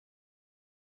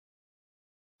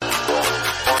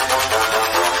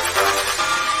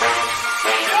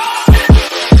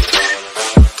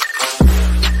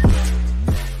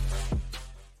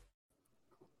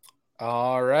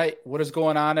All right. What is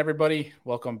going on, everybody?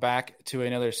 Welcome back to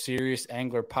another Serious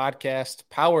Angler podcast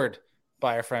powered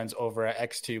by our friends over at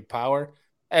X2 Power.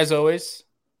 As always,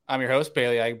 I'm your host,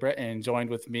 Bailey Egbert, and joined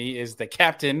with me is the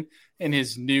captain in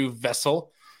his new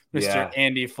vessel, Mr. Yeah.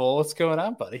 Andy Full. What's going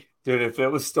on, buddy? Dude, if it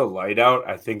was still light out,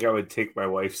 I think I would take my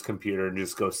wife's computer and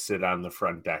just go sit on the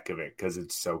front deck of it because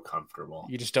it's so comfortable.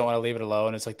 You just don't want to leave it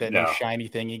alone. It's like that new shiny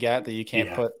thing you got that you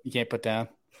can't put down.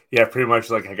 Yeah, pretty much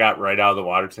like I got right out of the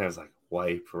water tank. I was like,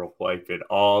 wipe it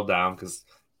all down because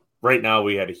right now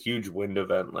we had a huge wind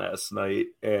event last night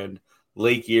and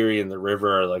Lake Erie and the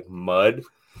river are like mud.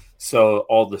 So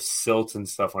all the silt and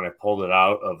stuff, when I pulled it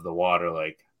out of the water,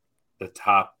 like the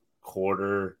top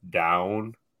quarter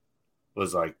down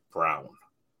was like brown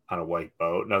on a white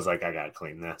boat. And I was like, I got to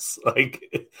clean this. Like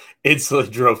it instantly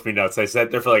drove me nuts. I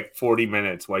sat there for like 40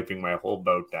 minutes wiping my whole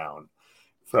boat down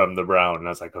from the brown. And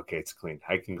I was like, okay, it's clean.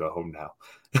 I can go home now.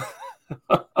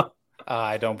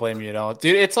 I don't blame you at all,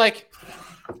 dude. It's like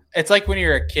when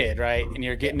you're a kid, right? And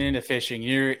you're getting into fishing.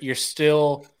 You're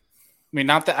still, I mean,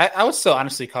 not that I would still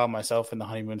honestly call myself in the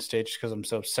honeymoon stage because I'm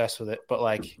so obsessed with it. But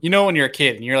like, when you're a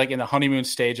kid and you're like in the honeymoon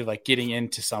stage of like getting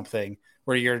into something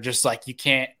where you're just like,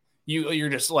 you're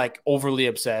just like overly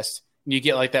obsessed. And you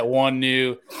get like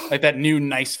that new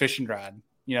nice fishing rod,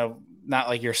 not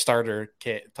like your starter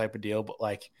kit type of deal, but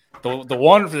like the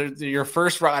one for your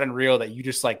first rod and reel that you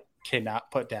just like cannot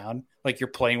put down. Like you're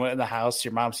playing with it in the house,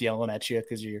 your mom's yelling at you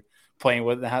because you're playing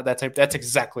with it. That's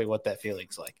exactly what that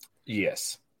feeling's like.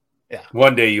 Yes. Yeah.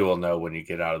 One day you will know when you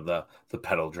get out of the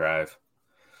pedal drive.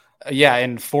 Yeah.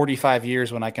 In 45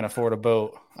 years, when I can afford a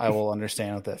boat, I will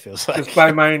understand what that feels like. Just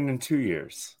buy mine in 2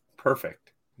 years.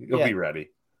 Perfect. You'll be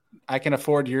ready. I can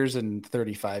afford yours in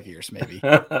 35 years, maybe.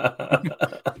 Well,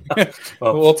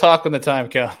 we'll talk when the time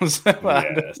comes.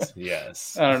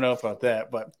 Yes. I don't know about that,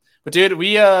 but dude,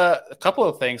 we a couple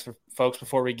of things for folks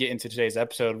before we get into today's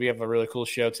episode. We have a really cool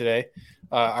show today.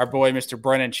 Our boy, Mr.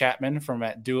 Brennan Chapman from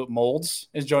at Do It Molds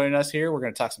is joining us here. We're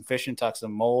going to talk some fishing, talk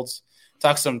some molds,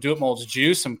 talk some Do It Molds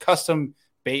juice, some custom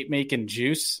bait making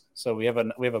juice. So we have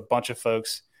a bunch of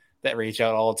folks that reach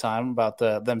out all the time about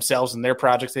themselves and their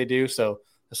projects they do. So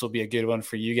this will be a good one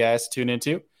for you guys to tune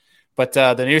into. But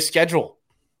the new schedule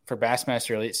for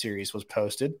Bassmaster Elite Series was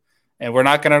posted. And we're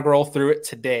not going to roll through it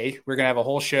today. We're going to have a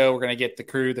whole show. We're going to get the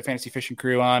crew, the Fantasy Fishing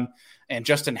crew on. And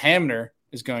Justin Hamner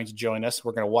is going to join us.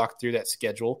 We're going to walk through that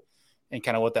schedule and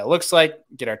kind of what that looks like,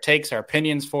 get our takes, our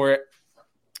opinions for it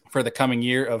for the coming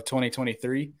year of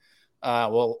 2023.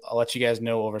 I'll let you guys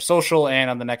know over social and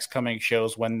on the next coming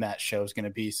shows when that show is going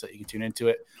to be so you can tune into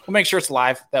it. We'll make sure it's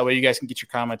live. That way you guys can get your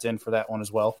comments in for that one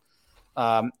as well.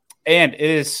 And it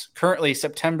is currently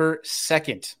September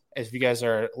 2nd. If you guys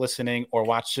are listening or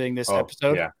watching this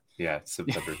episode. Yeah,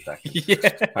 September 2nd.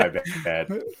 Yeah. My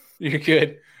bad. You're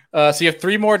good. So you have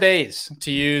 3 more days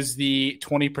to use the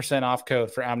 20% off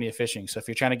code for Omnia Fishing. So if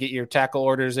you're trying to get your tackle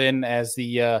orders in as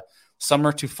the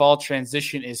summer to fall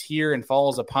transition is here and fall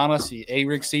is upon us, the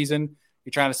A-rig season,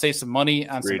 you're trying to save some money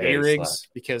on some A-rigs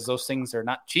because those things are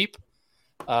not cheap.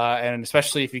 And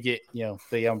especially if you get,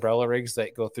 the umbrella rigs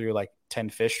that go through like 10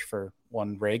 fish for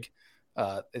one rig.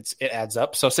 It adds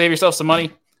up. So save yourself some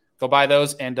money. Go buy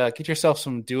those and get yourself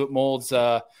some Do It Molds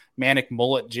Manic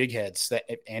Mullet jig heads that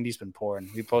Andy's been pouring.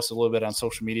 We posted a little bit on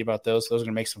social media about those. Those are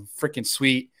gonna make some freaking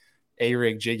sweet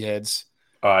A-rig jig heads.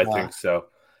 Oh, I think so.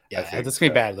 Yeah, that's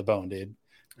gonna be bad to the bone, dude.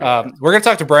 Yeah. We're gonna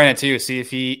talk to Brian too, see if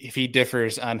he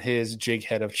differs on his jig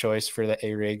head of choice for the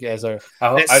A-rig as a.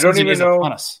 I don't even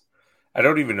know. I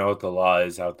don't even know what the law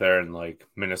is out there in like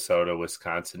Minnesota,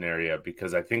 Wisconsin area,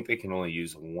 because I think they can only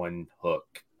use one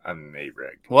hook on an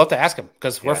A-rig. We'll have to ask them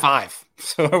because we're 5,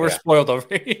 so we're spoiled over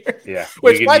here. Yeah.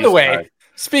 Which, by the way,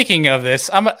 speaking of this,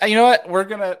 you know what? We're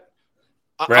gonna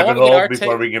rabbit hole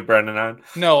before we get Brendan on.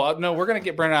 No, we're gonna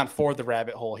get Brendan on for the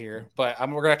rabbit hole here, but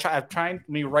we're gonna try. I'm trying. Let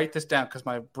me write this down because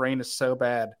my brain is so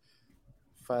bad.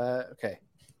 Okay.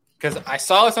 Because I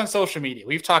saw this on social media.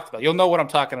 We've talked about it. You'll know what I'm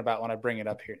talking about when I bring it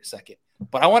up here in a second.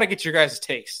 But I want to get your guys'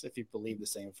 takes if you believe the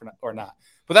same or not.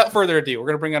 Without further ado, we're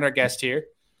going to bring on our guest here,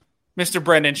 Mr.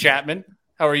 Brendan Chapman.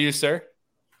 How are you, sir?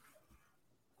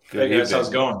 Good. Hey, guys. How's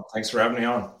it going? Thanks for having me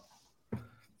on.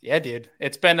 Yeah, dude.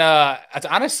 It's been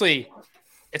honestly,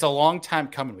 it's a long time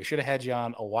coming. We should have had you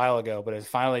on a while ago, but it's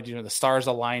finally, the stars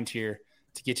aligned here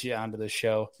to get you onto the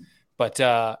show. But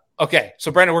okay, so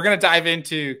Brendan, we're going to dive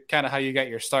into kind of how you got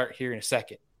your start here in a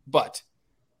second. But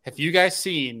have you guys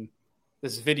seen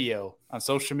this video on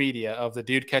social media of the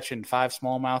dude catching 5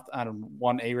 smallmouth on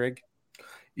one A-rig?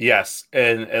 Yes,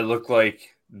 and it looked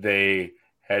like they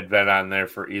had been on there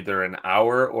for either an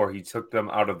hour or he took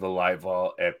them out of the live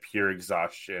well at pure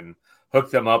exhaustion,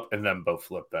 hooked them up, and then bow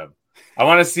flipped them. I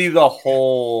want to see the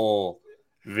whole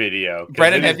video.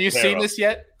 Brennan, have you seen this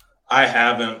yet? I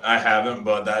haven't,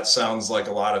 but that sounds like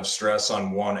a lot of stress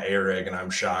on one A-rig, and I'm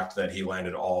shocked that he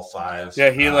landed all 5. Yeah,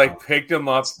 he picked him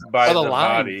up by the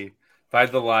body, by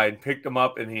the line, picked him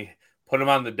up, and he put him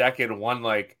on the deck, and one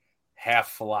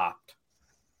half flopped.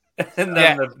 And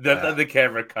then the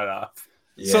camera cut off.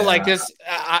 Yeah. So this,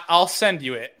 I'll send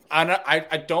you it.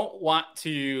 I don't want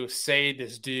to say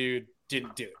this dude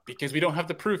didn't do it because we don't have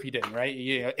the proof he didn't,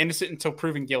 right? Innocent until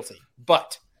proven guilty.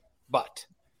 But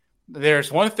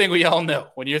there's one thing we all know.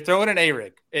 When you're throwing an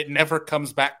A-rig, it never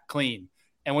comes back clean.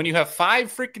 And when you have 5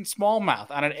 freaking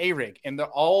smallmouth on an A-rig and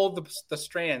all the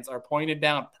strands are pointed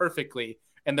down perfectly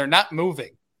and they're not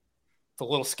moving, it's a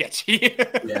little sketchy.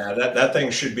 Yeah, that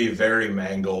thing should be very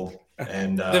mangled.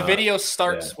 And the video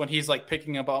starts when he's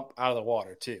picking him up out of the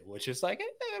water too, which is I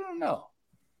don't know.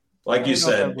 Like you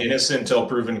said, innocent until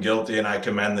proven guilty, and I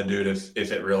commend the dude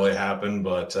if it really happened.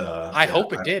 But I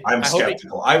hope it did. I'm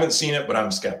skeptical. I haven't seen it, but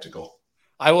I'm skeptical.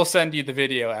 I will send you the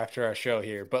video after our show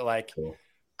here. But cool.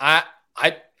 I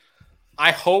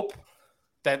hope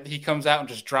that he comes out and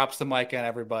just drops the mic on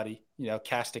everybody.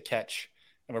 Cast a catch,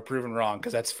 and we're proven wrong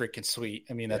because that's freaking sweet.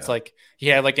 I mean, that's he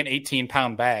had an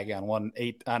 18-pound bag on one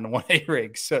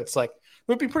A-rig, so it's it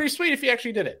would be pretty sweet if he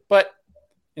actually did it. But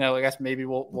I guess maybe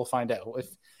we'll find out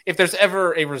if there's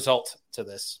ever a result to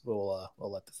this. We'll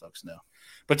let the folks know.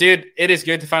 But dude, it is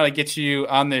good to finally get you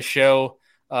on this show,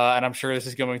 and I'm sure this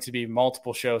is going to be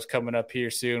multiple shows coming up here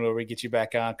soon where we get you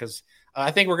back on because I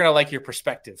think we're gonna like your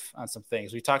perspective on some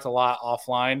things. We talked a lot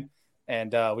offline,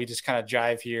 and we just kind of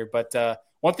jive here. But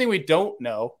one thing we don't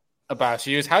know about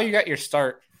you is how you got your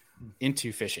start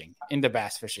into fishing, into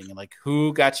bass fishing, and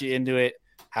who got you into it,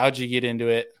 how'd you get into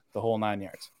it, the whole 9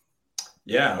 yards.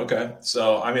 Yeah. Okay.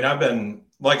 So, I mean, I've been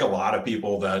like a lot of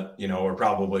people that, are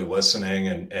probably listening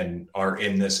and are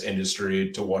in this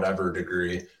industry to whatever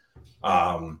degree.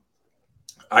 I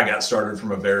got started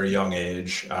from a very young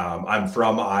age. I'm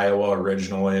from Iowa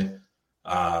originally.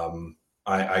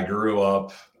 I grew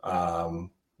up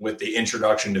with the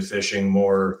introduction to fishing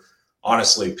more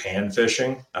honestly pan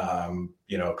fishing,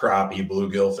 crappie,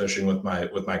 bluegill fishing with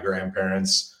my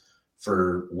grandparents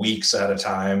for weeks at a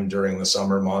time during the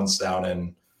summer months down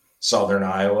in southern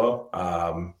Iowa.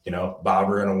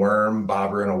 Bobber and a worm,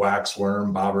 bobber and a wax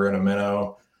worm, bobber and a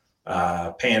minnow,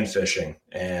 pan fishing.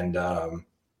 And,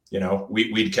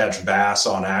 we'd catch bass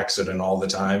on accident all the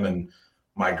time. And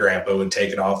my grandpa would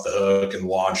take it off the hook and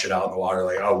launch it out in the water.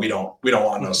 We don't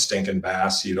want no stinking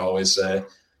bass, you'd always say.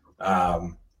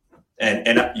 From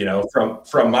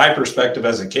my perspective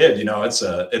as a kid, it's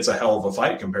a hell of a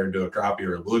fight compared to a crappie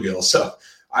or a bluegill. So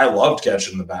I loved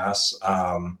catching the bass.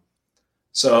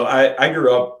 So I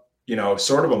grew up,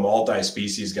 sort of a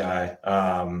multi-species guy,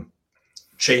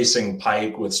 chasing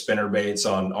pike with spinner baits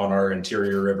on our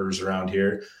interior rivers around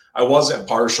here. I wasn't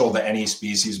partial to any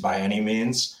species by any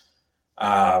means.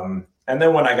 And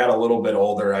then when I got a little bit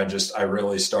older, I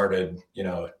really started,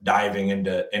 diving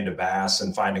into bass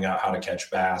and finding out how to catch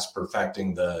bass,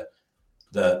 perfecting the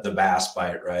bass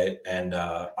bite. Right. And,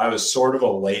 I was sort of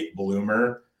a late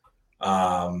bloomer,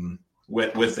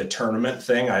 with the tournament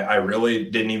thing. I really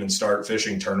didn't even start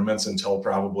fishing tournaments until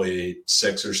probably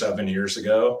 6 or 7 years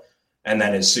ago. And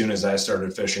then as soon as I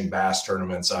started fishing bass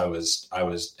tournaments, I was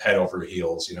head over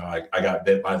heels. I got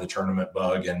bit by the tournament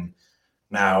bug, and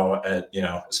now,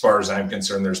 as far as I'm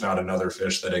concerned, there's not another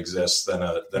fish that exists than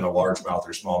a largemouth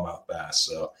or smallmouth bass.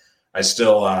 So I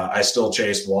still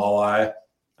chase walleye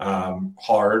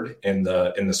hard in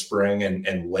the spring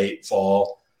and late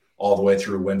fall, all the way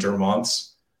through winter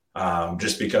months.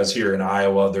 Just because here in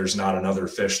Iowa, there's not another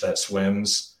fish that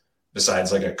swims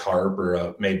besides a carp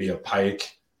or maybe a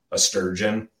pike, a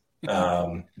sturgeon,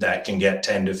 that can get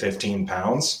 10 to 15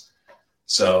 pounds.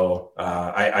 So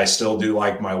I still do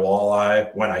like my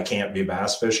walleye when I can't be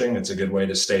bass fishing. It's a good way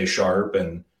to stay sharp.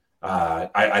 And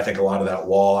I think a lot of that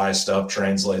walleye stuff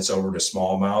translates over to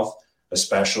smallmouth,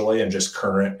 especially, and just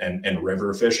current and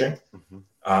river fishing.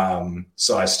 Mm-hmm.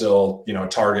 So I still,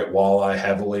 target walleye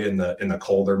heavily in the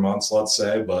colder months, let's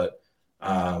say, but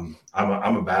I'm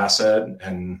a bass head,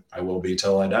 and I will be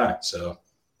till I die. So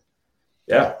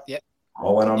yeah.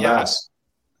 All in on bass.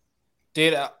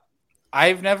 Dude,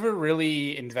 I've never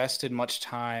really invested much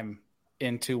time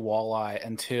into walleye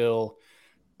until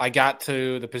I got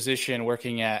to the position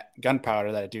working at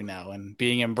Gunpowder that I do now, and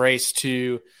being embraced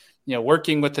to,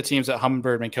 working with the teams at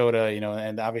Humminbird, Minn Kota,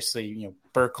 and obviously,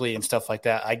 Berkeley and stuff like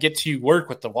that. I get to work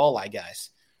with the walleye guys.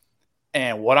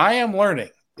 And what I am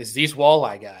learning is these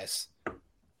walleye guys,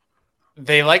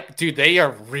 they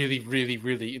are really, really,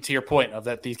 really, to your point of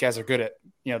that these guys are good at,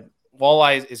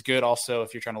 walleye is good also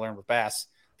if you're trying to learn with bass.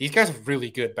 These guys are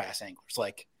really good bass anglers.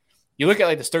 Like you look at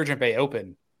like the Sturgeon Bay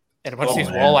Open, and a bunch of these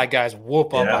walleye guys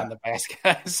whoop up on the bass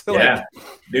guys. So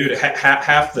dude,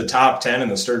 half the top 10 in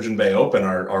the Sturgeon Bay Open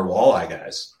are walleye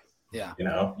guys. Yeah,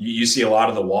 you see a lot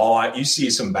of the walleye. You see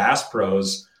some bass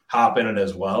pros hop in it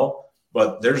as well,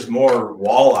 but there's more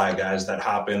walleye guys that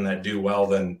hop in that do well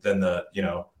than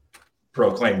the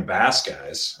proclaimed bass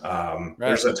guys.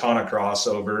 There's a ton of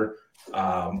crossover,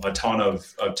 a ton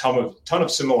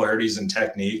of similarities in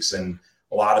techniques, and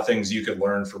a lot of things you could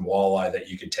learn from walleye that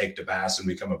you could take to bass and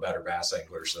become a better bass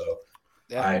angler. So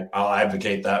I'll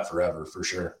advocate that forever for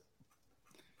sure.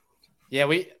 Yeah,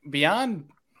 beyond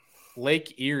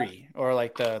Lake Erie or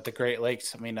like the Great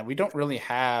Lakes, I mean, we don't really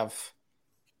have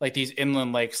like these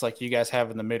inland lakes like you guys have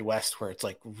in the Midwest where it's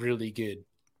like really good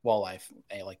walleye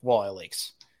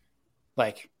lakes.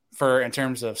 Like in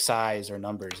terms of size or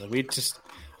numbers, like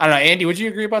I don't know. Andy, would you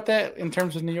agree about that in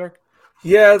terms of New York?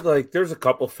 Yeah, like there's a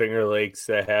couple Finger Lakes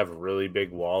that have really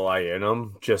big walleye in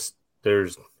them. Just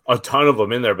there's a ton of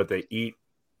them in there, but they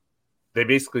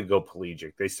basically go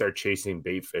pelagic. They start chasing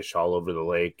bait fish all over the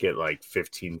lake at like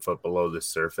 15 foot below the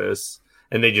surface,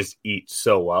 and they just eat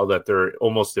so well that they're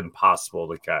almost impossible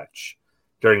to catch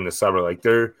during the summer. Like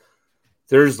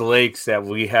there's lakes that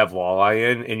we have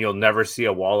walleye in, and you'll never see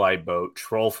a walleye boat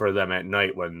troll for them at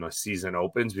night when the season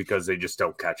opens because they just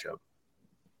don't catch them.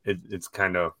 It's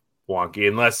kind of wonky,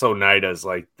 unless Oneida is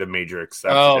like the major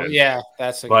exception. Oh yeah,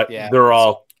 they're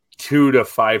all 2 to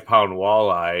 5 pound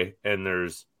walleye, and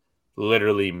there's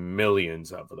literally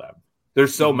millions of them.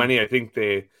 There's so many. I think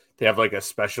they have like a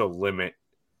special limit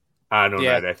on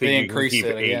Oneida. I think you can keep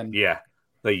 8. Again. Yeah,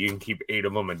 like you can keep 8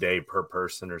 of them a day per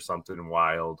person or something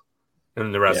wild,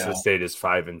 and the rest of the state is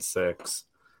 5 and 6.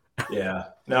 Yeah,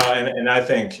 no, and I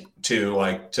think too,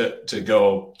 like to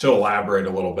elaborate a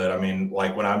little bit. I mean,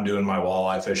 like when I'm doing my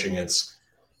walleye fishing, it's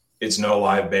no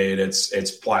live bait,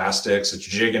 it's plastics, it's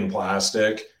jig and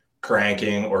plastic,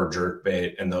 cranking, or jerk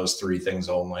bait, and those 3 things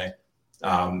only.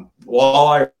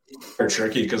 Walleye are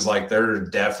tricky because like there are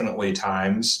definitely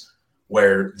times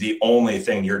where the only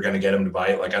thing you're going to get them to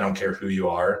bite, like I don't care who you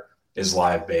are, is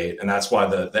live bait, and that's why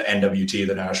the NWT,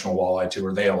 the National Walleye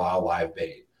Tour, they allow live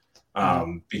bait.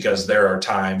 Because there are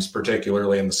times,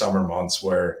 particularly in the summer months,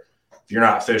 where if you're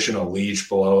not fishing a leech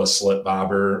below a slit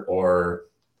bobber or,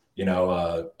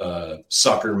 a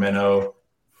sucker minnow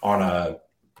on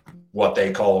what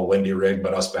they call a windy rig,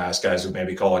 but us bass guys would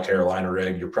maybe call a Carolina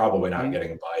rig, you're probably not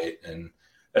getting a bite. And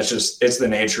it's the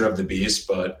nature of the beast,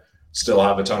 but still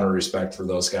have a ton of respect for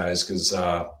those guys because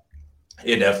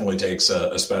it definitely takes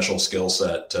a special skill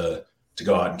set to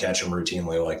go out and catch them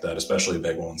routinely like that, especially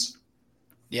big ones.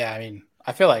 Yeah, I mean,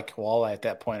 I feel like walleye at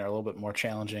that point are a little bit more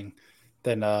challenging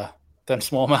than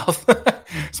smallmouth.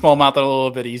 Smallmouth are a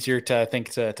little bit easier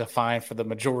to find for the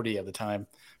majority of the time.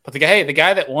 But the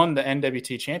guy that won the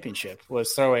NWT championship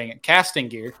was throwing casting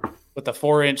gear with a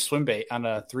 4-inch swim bait on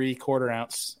a 3/4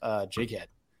 ounce jig head,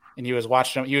 and he was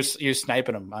watching them. He was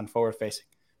sniping them on forward facing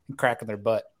and cracking their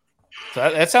butt. So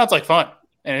that sounds like fun.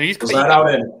 And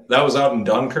that was out in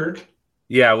Dunkirk.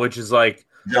 Yeah, which is like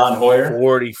John Hoyer,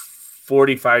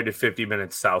 45 to 50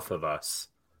 minutes south of us.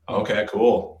 Okay,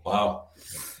 cool. Wow.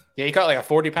 Yeah, he caught like a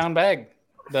 40-pound bag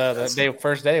the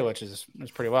first day, which is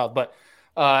pretty wild. But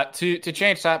to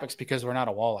change topics because we're not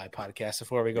a walleye podcast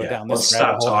before we go down this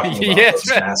stop talking about those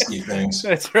nasty things.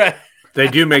 That's right. They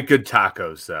do make good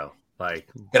tacos, though. Like,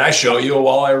 can I show you a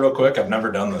walleye real quick? I've never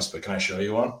done this, but can I show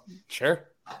you one? Sure.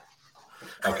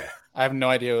 Okay. I have no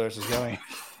idea where this is going.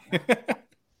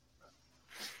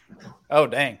 Oh,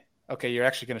 dang. Okay, you're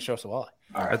actually going to show us a walleye.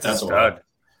 All right, that's a stud.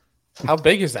 How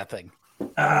big is that thing?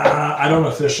 I don't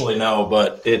officially know,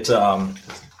 but it.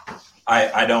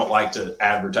 I don't like to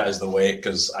advertise the weight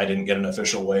because I didn't get an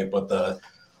official weight, but the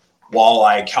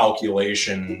walleye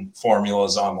calculation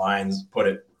formulas online put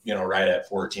it, right at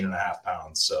 14.5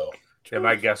 pounds. So yeah,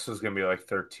 my guess was going to be like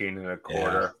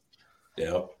 13.25.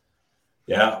 Yep.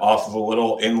 Yeah, off of a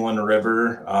little inland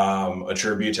river, a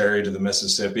tributary to the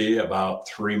Mississippi, about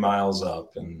 3 miles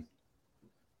up, and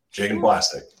jig and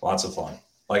plastic, lots of fun.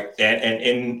 Like and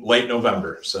in late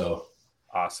November, so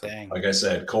awesome. Dang. Like I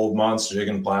said, cold months, jig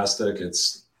and plastic.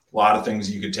 It's a lot of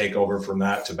things you could take over from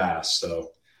that to bass.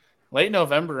 So late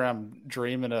November, I'm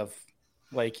dreaming of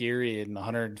Lake Erie and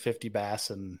 150 bass,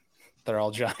 and they're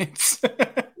all giants.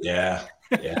 Yeah.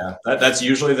 That's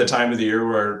usually the time of the year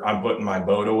where I'm putting my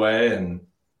boat away, and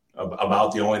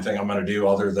about the only thing I'm going to do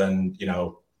other than,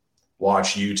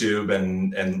 watch YouTube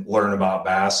and learn about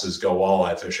bass is go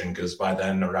walleye fishing. Cause by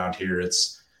then around here,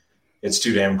 it's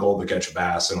too damn cold to catch a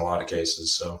bass in a lot of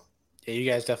cases. So Yeah, you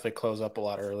guys definitely close up a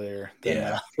lot earlier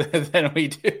Yeah. than we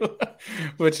do,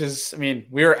 which is, I mean,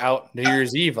 we were out New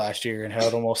Year's Eve last year and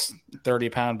had almost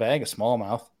 30-pound bag of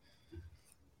smallmouth.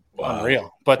 Wow.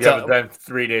 Unreal. But but then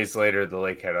 3 days later, the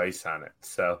lake had ice on it.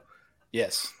 So,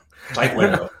 yes. Tight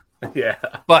window. yeah.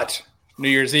 But New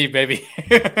Year's Eve, baby.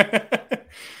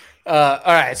 All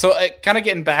right. So kind of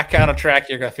getting back on a track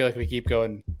here. I feel like we keep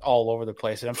going all over the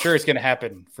place. And I'm sure it's going to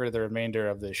happen for the remainder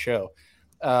of the show.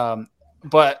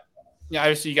 But yeah,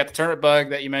 obviously you got the tournament bug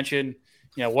that you mentioned.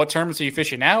 You know, what tournaments are you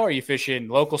fishing now? Are you fishing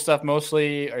local stuff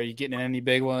mostly? Are you getting in any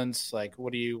big ones? Like,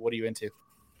 what are you into?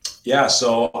 Yeah,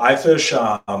 so I fish.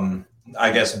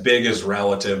 I guess big is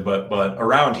relative, but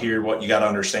around here, what you got to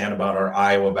understand about our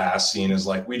Iowa bass scene is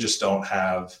like we don't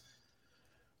have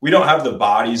the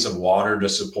bodies of water to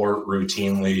support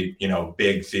routinely,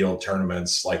 big field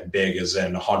tournaments, like big as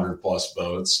in 100+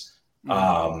 boats.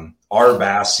 Our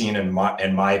bass scene in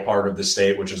my part of the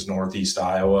state, which is Northeast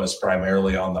Iowa, is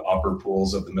primarily on the upper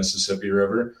pools of the Mississippi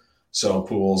River. So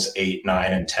pools 8,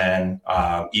 9, and 10,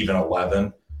 even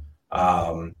 11.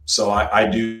 So I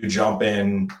do jump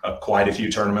in quite a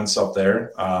few tournaments up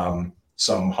there,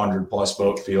 some 100+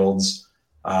 boat fields.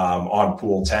 On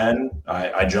pool 10,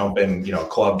 I jump in,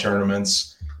 club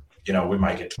tournaments, we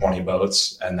might get 20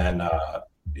 boats, and then,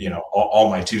 all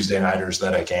my Tuesday nighters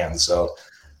that I can. So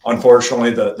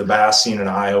unfortunately the bass scene in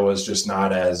Iowa is just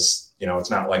not as, it's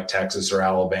not like Texas or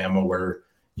Alabama where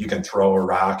you can throw a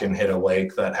rock and hit a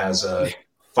lake that has a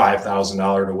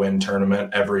 $5,000 to win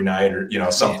tournament every night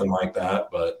or, something like that.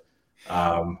 But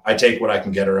I take what I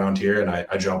can get around here and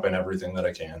I jump in everything that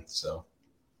I can. So.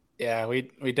 Yeah, we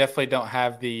definitely don't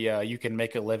have the you can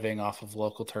make a living off of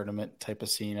local tournament type of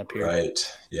scene up here.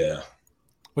 Right. Yeah.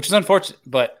 Which is unfortunate,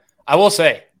 but I will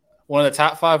say one of the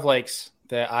top 5 lakes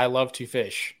that I love to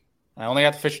fish. I only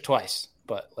got to fish it twice,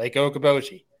 but Lake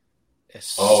Okoboji is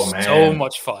so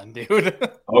much fun, dude.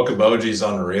 Okoboji's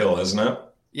unreal, isn't it?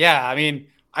 Yeah, I mean,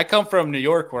 I come from New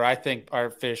York where I think our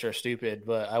fish are stupid,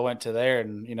 but I went to there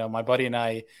and, my buddy and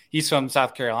I, he's from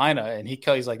South Carolina and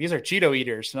he's like, these are Cheeto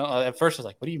eaters. And at first I was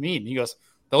like, what do you mean? He goes,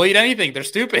 they'll eat anything. They're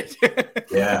stupid.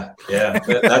 Yeah.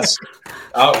 That's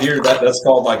out here. That's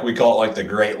called, like, we call it like the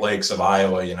Great Lakes of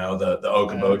Iowa, the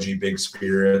Okoboji, Big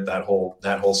Spirit, that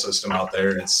whole system out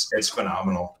there. It's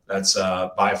phenomenal. That's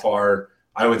by far,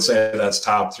 I would say that's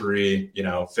top 3,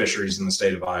 fisheries in the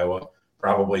state of Iowa.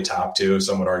 Probably top 2.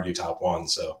 Some would argue top 1.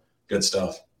 So good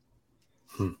stuff.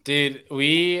 Dude,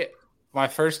 my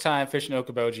first time fishing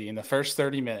Okoboji, in the first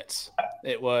 30 minutes,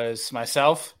 it was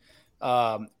myself,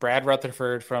 Brad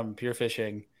Rutherford from Pure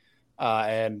Fishing,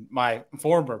 and my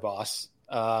former boss,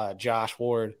 Josh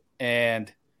Ward.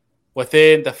 And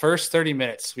within the first 30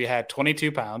 minutes, we had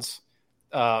 22 pounds.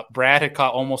 Brad had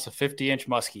caught almost a 50-inch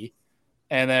muskie.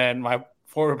 And then my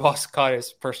former boss caught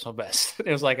his personal best.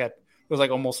 It was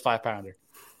like almost 5-pounder.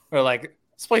 We're like,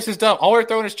 this place is dumb. All we're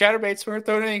throwing is chatterbaits. We're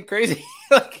throwing anything crazy.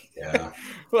 Yeah.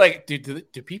 We're like,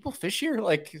 dude, do people fish here?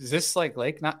 Like, is this like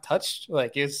lake not touched?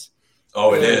 Like, it is.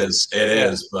 It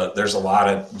is. But there's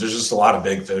just a lot of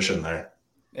big fish in there.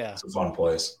 Yeah. It's a fun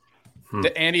place.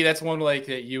 Andy, that's one lake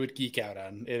that you would geek out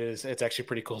on. It's actually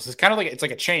pretty cool. So it's kind of it's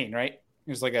like a chain, right?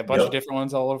 There's like a bunch of different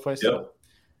ones all over the place. Yep. All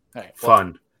right.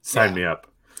 Fun. Sign me up.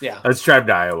 Yeah. Let's drive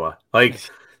to Iowa. Like,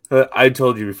 I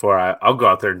told you before, I'll go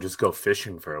out there and just go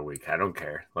fishing for a week. I don't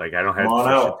care. Like, I don't have to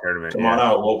fish a tournament. Come on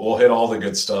out. We'll hit all the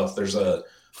good stuff. There's a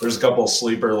couple of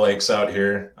sleeper lakes out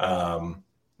here. A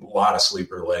lot of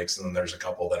sleeper lakes, and then there's a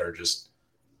couple that are just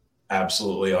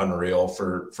absolutely unreal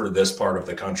for this part of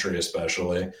the country,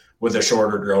 especially with a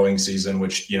shorter growing season,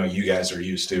 which you guys are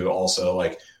used to. Also,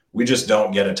 like, we just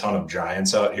don't get a ton of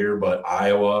giants out here, but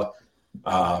Iowa.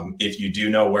 If you do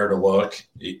know where to look,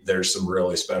 there's some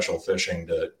really special fishing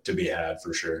to be had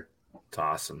for sure. It's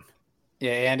awesome.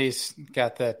 Yeah, Andy's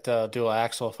got that dual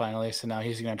axle finally, so now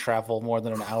he's going to travel more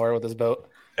than an hour with his boat.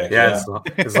 Yeah.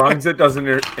 As long as it doesn't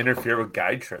interfere with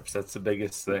guide trips, that's the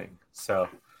biggest thing. So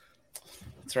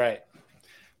that's right.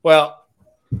 Well,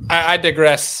 I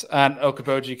digress on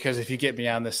Okoboji because if you get me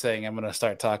on this thing, I'm going to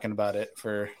start talking about it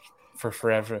for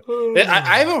forever.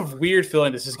 I have a weird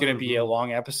feeling this is going to be a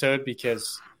long episode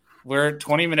because we're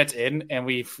 20 minutes in and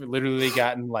we've literally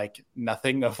gotten like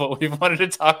nothing of what we wanted to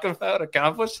talk about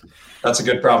accomplished. That's a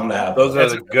good problem to have. Those are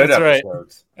the good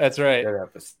episodes. That's right. Good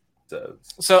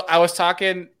episodes. So I was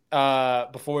talking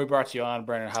before we brought you on,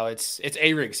 Brennan, how it's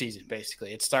A-rig season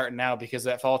basically. It's starting now because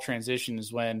that fall transition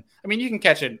is when you can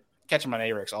catch them on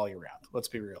A-rigs all year round. Let's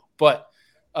be real, but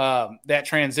that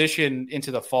transition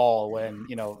into the fall when,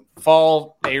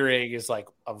 fall A-rig is like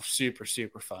a super,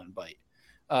 super fun bite.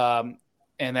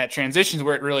 And that transition is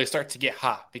where it really starts to get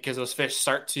hot because those fish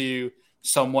start to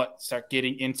somewhat start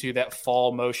getting into that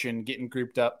fall motion, getting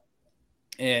grouped up.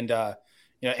 And,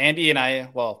 Andy and I,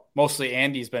 well, mostly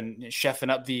Andy's been chefing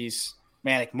up these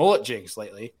Manic mullet jigs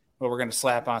lately, where we're going to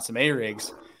slap on some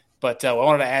A-rigs. But I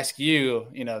wanted to ask you,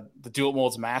 the Do It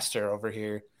Molds master over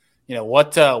here,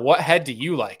 what head do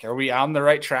you like? Are we on the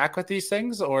right track with these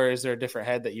things, or is there a different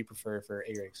head that you prefer for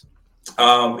A-rigs?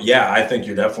 Yeah, I think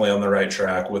you're definitely on the right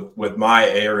track with my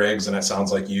A-rigs, and it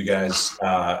sounds like you guys,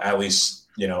 at least,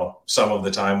 some of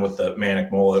the time with the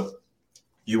Manic mullet,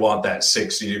 you want that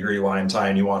 60-degree line tie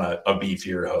and you want a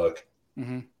beefier hook.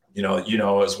 Mm-hmm.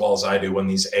 As well as I do, when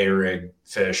these A-rig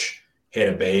fish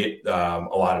hit a bait, a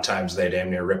lot of times they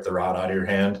damn near rip the rod out of your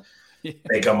hand. Yeah.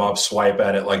 They come up, swipe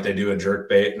at it like they do a jerk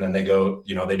bait, and then they go,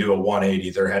 they do a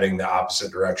 180. They're heading the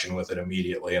opposite direction with it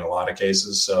immediately in a lot of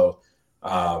cases. So,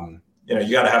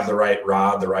 you got to have the right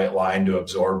rod, the right line to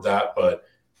absorb that. But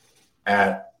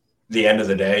at the end of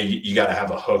the day, you got to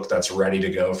have a hook that's ready to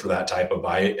go for that type of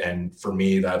bite. And for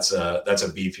me, that's a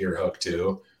beefier hook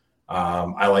too.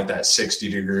 I like that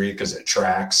 60-degree because it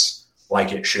tracks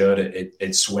like it should.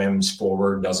 It swims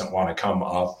forward, doesn't want to come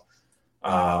up.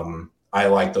 I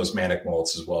like those Manic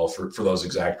mullets as well for those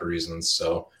exact reasons.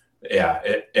 So yeah,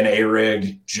 an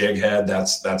A-rig jig head,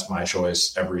 that's my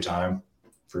choice every time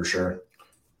for sure.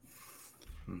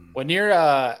 When you're,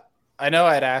 I know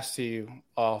I'd asked you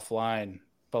offline,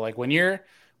 but like when you're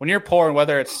pouring,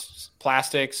 whether it's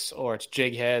plastics or it's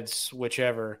jig heads,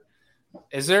 whichever,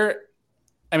 is there,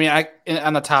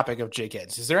 on the topic of jig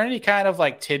heads, is there any kind of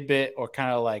like tidbit or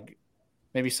kind of like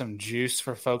maybe some juice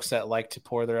for folks that like to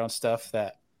pour their own stuff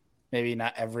that maybe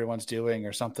not everyone's doing,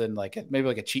 or something like maybe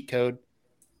like a cheat code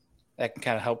that can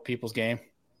kind of help people's game?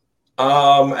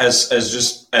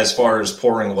 As far as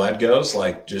pouring lead goes,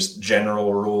 like just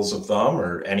general rules of thumb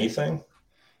or anything?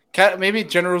 Maybe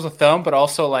general rules of thumb, but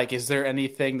also like, is there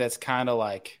anything that's kind of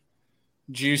like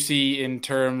juicy in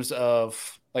terms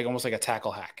of like almost like a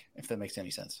tackle hack, if that makes any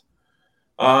sense?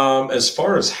 As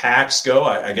far as hacks go,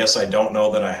 I guess I don't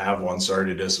know that I have one. Sorry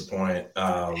to disappoint.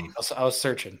 I was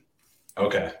searching.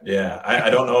 Okay. Yeah. I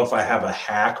don't know if I have a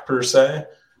hack per se.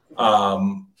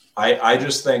 I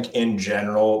just think in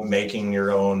general, making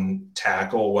your own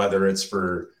tackle, whether it's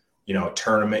for,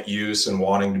 tournament use and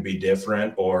wanting to be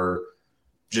different, or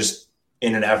just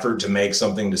in an effort to make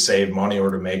something to save money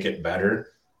or to make it better,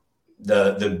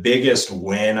 the biggest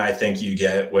win I think you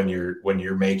get when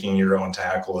you're making your own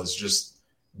tackle is just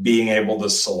being able to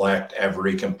select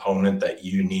every component that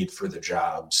you need for the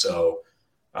job. So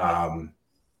I'm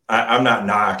not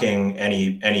knocking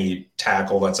any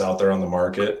tackle that's out there on the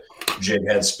market, jig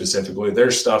heads specifically.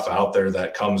 There's stuff out there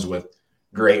that comes with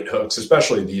great hooks,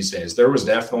 especially these days. There was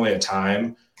definitely a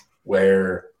time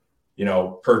where,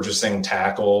 purchasing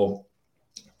tackle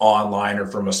online or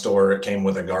from a store, it came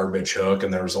with a garbage hook,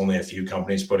 and there was only a few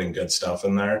companies putting good stuff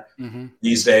in there. Mm-hmm.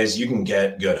 These days you can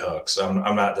get good hooks.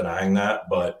 I'm not denying that,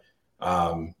 but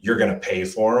you're going to pay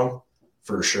for them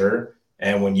for sure.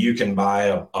 And when you can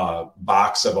buy a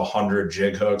box of 100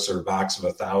 jig hooks or a box of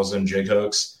 1,000 jig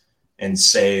hooks and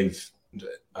save,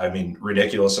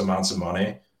 ridiculous amounts of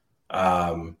money,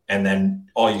 and then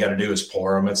all you got to do is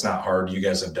pour them. It's not hard. You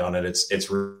guys have done it. It's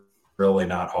really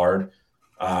not hard.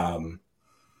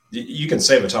 You can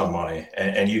save a ton of money,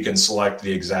 and you can select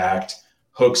the exact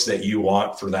hooks that you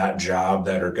want for that job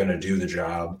that are going to do the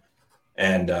job.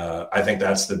 And I think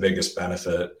that's the biggest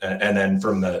benefit. And then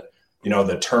from the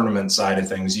tournament side of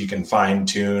things, you can fine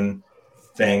tune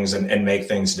things and make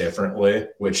things differently,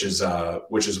 which is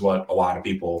what a lot of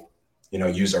people,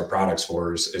 use our products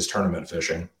for is tournament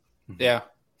fishing. Yeah.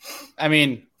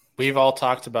 We've all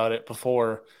talked about it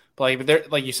before, but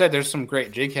like you said, there's some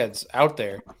great jig heads out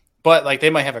there, but like they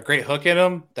might have a great hook in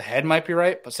them. The head might be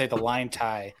right, but say the line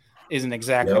tie isn't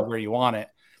exactly where you want it.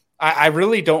 I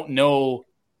really don't know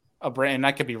a brand, and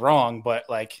I could be wrong, but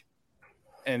like,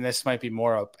 and this might be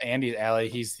more up Andy's alley.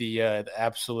 He's the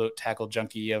absolute tackle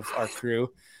junkie of our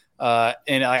crew.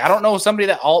 And I don't know somebody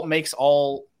that makes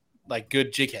all like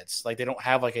good jig heads. Like they don't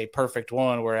have like a perfect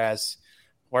one. Whereas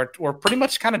we're pretty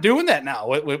much kind of doing that now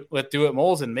with Do It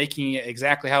Molds and making it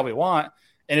exactly how we want.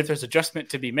 And if there's adjustment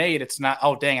to be made, it's not,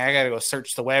 oh dang, I got to go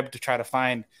search the web to try to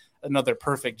find another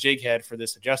perfect jig head for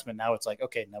this adjustment. Now it's like,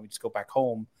 okay, now we just go back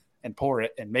home and pour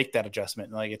it and make that adjustment.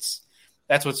 And like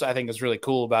that's what I think is really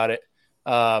cool about it.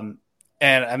 And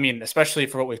especially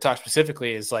for what we've talked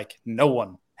specifically is like no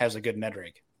one has a good Ned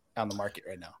rig on the market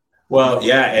right now. Well,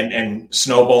 yeah. And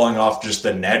snowballing off just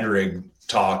the Ned rig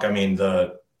talk.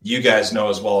 You guys know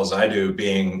as well as I do,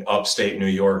 being upstate New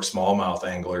York smallmouth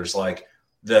anglers, like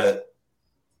the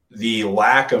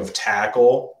lack of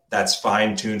tackle that's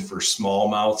fine tuned for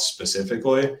smallmouth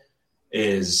specifically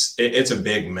it's a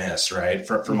big miss, right?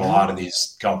 From a lot of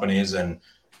these companies. And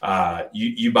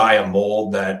you buy a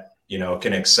mold that,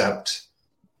 can accept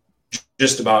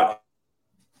just about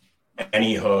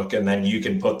any hook, and then you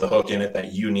can put the hook in it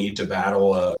that you need to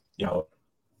battle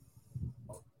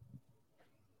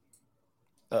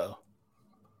Uh-oh.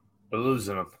 We're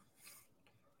losing him.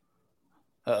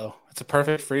 Uh-oh. It's a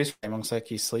perfect freeze frame. Looks like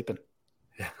he's sleeping.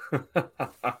 Yeah,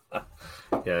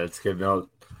 it's good note.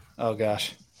 Oh,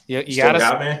 gosh. You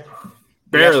got me?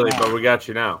 Barely, but we got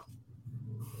you now.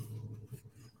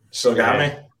 Still got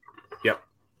me? Yep.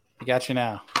 We got you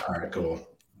now. All right, cool.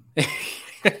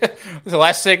 The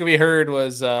last thing we heard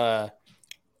was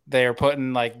they're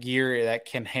putting like gear that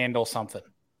can handle something.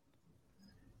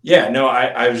 Yeah, no,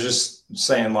 I was just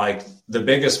saying, like, the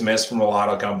biggest miss from a lot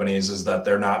of companies is that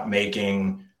they're not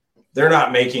making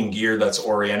gear that's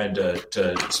oriented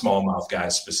to smallmouth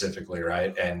guys specifically,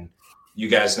 right? And you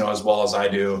guys know as well as I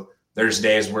do, there's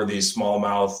days where these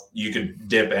smallmouth, you could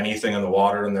dip anything in the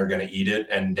water and they're going to eat it,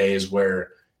 and days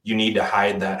where you need to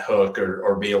hide that hook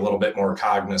or be a little bit more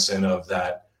cognizant of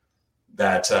that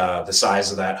the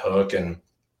size of that hook and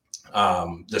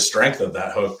the strength of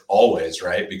that hook always,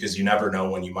 right? Because you never know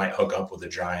when you might hook up with a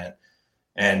giant.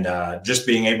 And just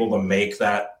being able to make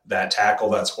that tackle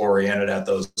that's oriented at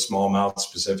those smallmouth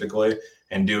specifically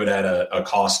and do it at a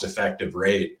cost-effective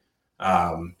rate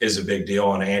is a big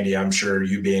deal. And Andy, I'm sure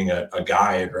you being a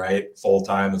guide, right,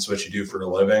 full-time, that's what you do for a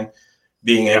living,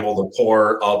 being able to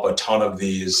pour up a ton of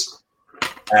these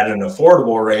at an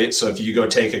affordable rate. So if you go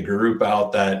take a group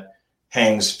out that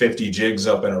hangs 50 jigs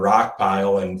up in a rock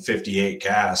pile and 58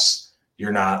 casts,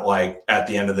 you're not, like, at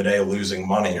the end of the day losing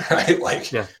money, right?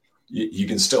 Like, yeah. You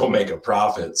can still make a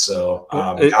profit. So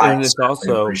and it's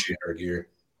also appreciate our gear.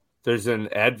 There's an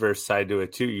adverse side to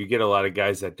it too. You get a lot of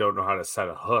guys that don't know how to set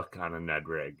a hook on a Ned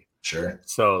rig. Sure.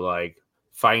 So like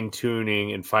fine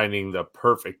tuning and finding the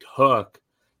perfect hook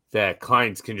that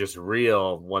clients can just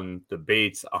reel when the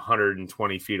bait's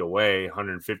 120 feet away,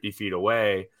 150 feet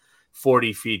away,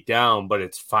 40 feet down, but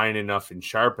it's fine enough and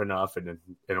sharp enough and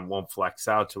it won't flex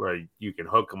out to where you can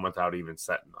hook them without even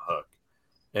setting the hook.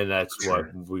 And that's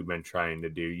Sure. what we've been trying to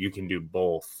do. You can do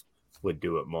both with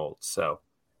Do It Molds. So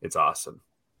it's awesome.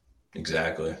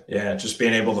 Exactly. Yeah. Just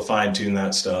being able to fine tune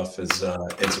that stuff is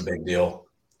it's a big deal.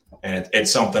 And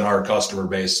it's something our customer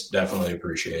base definitely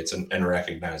appreciates and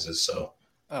recognizes. So,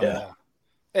 yeah.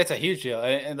 It's a huge deal.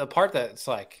 And the part that's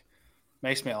like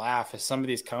makes me laugh is some of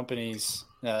these companies,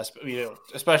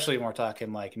 especially when we're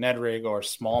talking like Ned rig or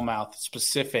smallmouth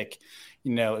specific,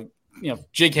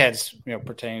 jig heads,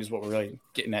 pertaining to what we're really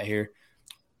getting at here,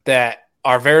 that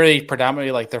are very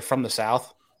predominantly like they're from the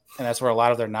South, and that's where a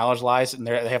lot of their knowledge lies. And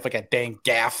they have like a dang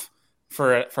gaff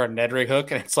for a Ned rig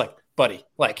hook, and it's like, buddy,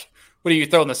 like, what are you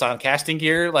throwing this on casting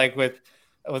gear? Like with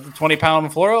a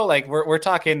 20-pound fluoro? Like we're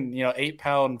talking,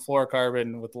 8-pound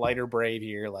fluorocarbon with lighter braid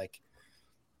here, like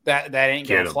that ain't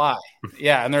gonna fly.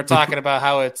 Yeah, and they're talking about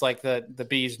how it's like the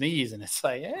bee's knees, and it's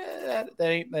like, that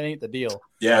ain't the deal.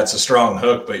 Yeah, it's a strong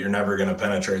hook, but you're never going to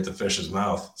penetrate the fish's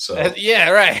mouth. So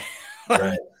yeah, right.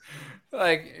 Right.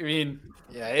 Like, I mean,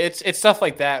 yeah, it's stuff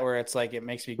like that where it's like it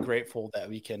makes me grateful that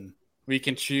we can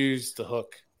choose the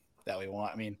hook that we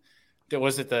want. I mean,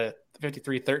 was it the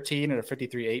 5313 or the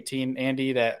 5318,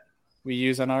 Andy, that we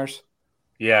use on ours?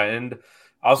 Yeah, and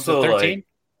also like,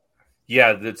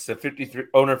 yeah, that's the 53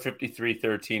 owner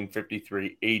 5313,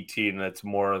 5318. That's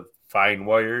more fine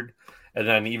wired, and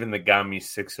then even the Gami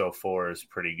 604 is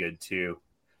pretty good too.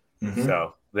 Mm-hmm.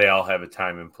 So they all have a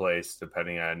time and place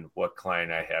depending on what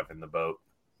client I have in the boat.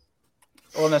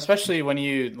 Well, and especially when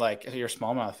you like your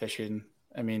smallmouth fishing,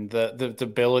 I mean the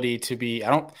ability to be,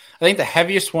 I think the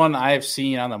heaviest one I've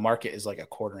seen on the market is like a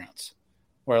 1/4 ounce,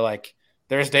 where like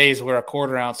there's days where a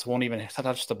 1/4 ounce won't even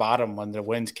touch the bottom when the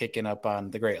wind's kicking up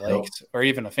on the Great Lakes or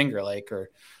even a Finger Lake or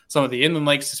some of the inland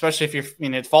lakes, especially if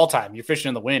it's fall time, you're fishing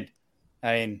in the wind.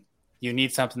 I mean, you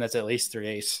need something that's at least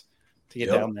 3/8 to get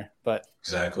down there. But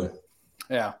exactly.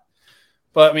 Yeah.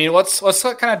 But I mean, let's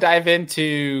kind of dive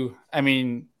into, I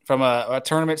mean, from a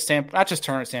tournament standpoint, not just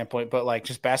tournament standpoint, but like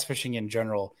just bass fishing in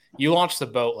general. You launched the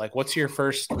boat. Like, what's your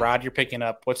first rod you're picking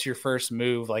up? What's your first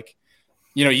move? Like,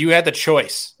 you had the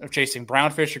choice of chasing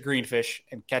brownfish or greenfish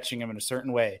and catching them in a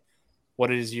certain way. What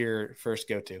is your first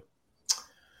go-to?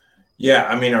 Yeah,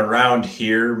 I mean, around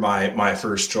here, my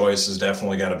first choice has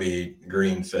definitely got to be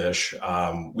greenfish.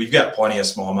 We've got plenty of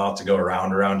smallmouth to go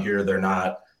around here.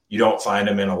 You don't find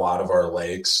them in a lot of our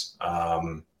lakes.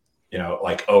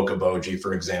 Like Okoboji,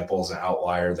 for example, is an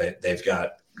outlier. They've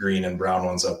got green and brown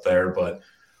ones up there, but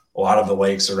a lot of the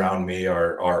lakes around me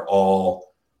are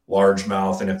all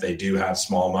largemouth. And if they do have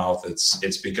smallmouth,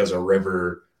 it's because a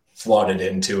river flooded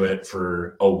into it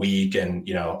for a week, and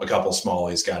a couple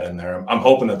smallies got in there. I'm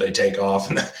hoping that they take off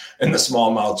and the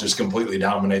smallmouth just completely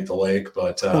dominate the lake,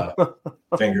 but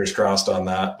fingers crossed on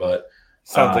that. But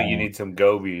sounds like you need some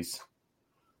gobies.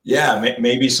 Yeah,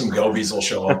 maybe some gobies will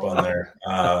show up on there.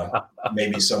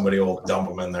 Maybe somebody will dump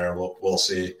them in there. We'll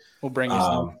see. We'll bring you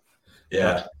some.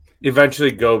 Yeah.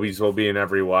 Eventually, gobies will be in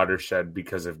every watershed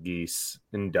because of geese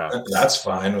and ducks. That's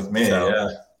fine with me. So, yeah.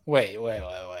 Wait.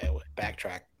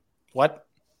 Backtrack. What?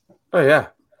 Oh yeah,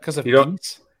 because of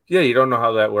geese? Yeah, you don't know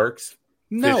how that works.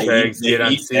 No, they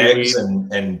eat eggs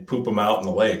and poop them out in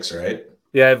the lakes, right?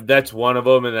 Yeah, that's one of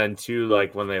them. And then two,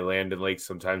 like when they land in lakes,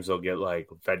 sometimes they'll get like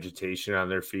vegetation on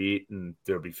their feet, and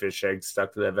there'll be fish eggs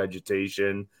stuck to that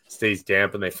vegetation. Stays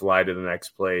damp, and they fly to the next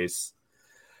place.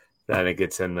 Then it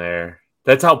gets in there.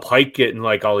 That's how pike get in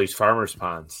like all these farmers'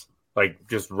 ponds, like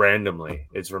just randomly.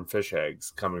 It's from fish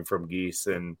eggs coming from geese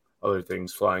and other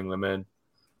things flying them in.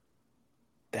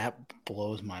 That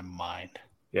blows my mind.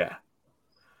 Yeah.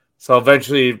 So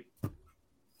eventually,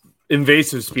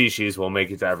 invasive species will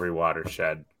make it to every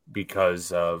watershed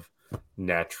because of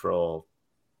natural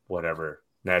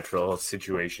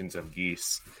situations of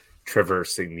geese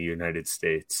traversing the United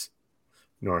States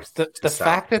north to the south.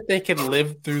 Fact that they can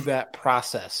live through that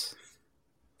process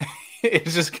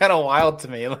is just kind of wild to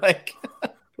me. Like,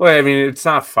 well, I mean, it's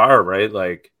not far, right?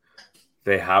 Like,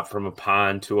 they hop from a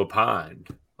pond to a pond.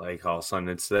 Like, all of a sudden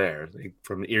it's there. Like,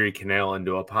 from the Erie Canal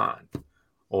into a pond,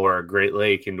 or a Great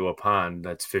Lake into a pond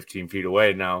that's 15 feet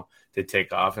away. Now they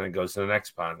take off and it goes to the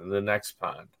next pond and the next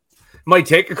pond. It might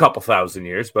take a couple thousand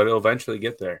years, but it'll eventually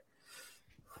get there.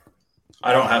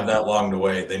 I don't have that long to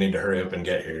wait. They need to hurry up and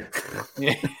get here.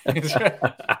 Yeah, that's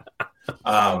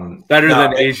right. Better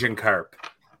than Asian carp.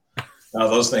 No,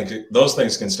 those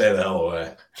things can stay the hell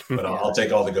away. But I'll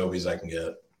take all the gobies I can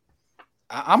get.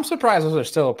 I'm surprised those are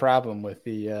still a problem with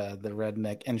the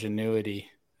redneck ingenuity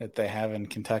that they have in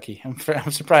Kentucky.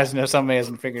 I'm surprised somebody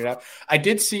hasn't figured it out. I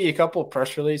did see a couple of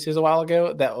press releases a while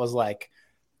ago that was like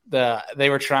they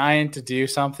were trying to do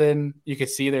something. You could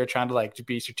see they were trying to like to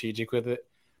be strategic with it,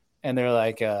 and they were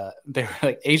like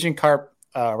Asian carp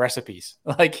recipes,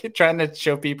 like trying to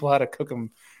show people how to cook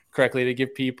them correctly to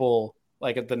give people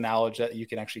like the knowledge that you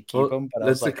can actually keep them. But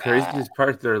that's the craziest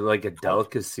part. They're like a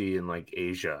delicacy in like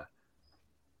Asia.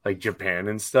 Like Japan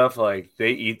and stuff, like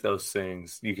they eat those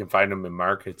things. You can find them in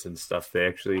markets and stuff. They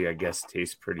actually, I guess,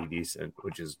 taste pretty decent,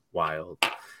 which is wild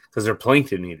because they're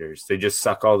plankton eaters. They just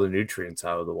suck all the nutrients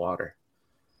out of the water.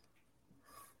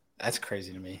 That's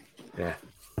crazy to me. Yeah.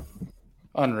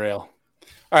 Unreal.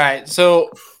 All right. So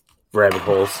rabbit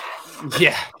holes.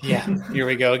 Yeah. Here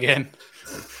we go again.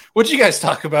 What'd you guys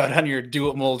talk about on your Do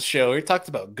It Mold show? We talked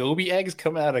about goby eggs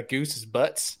coming out of goose's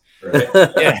butts. Right.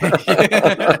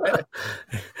 Yeah.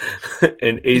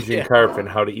 And Asian carp and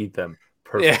how to eat them.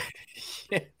 Perfect.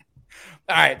 Yeah.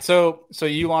 All right. So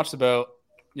you launched the boat.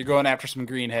 You're going after some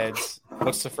greenheads.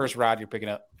 What's the first rod you're picking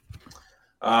up?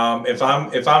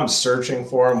 If I'm searching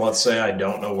for them, let's say I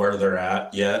don't know where they're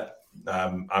at yet.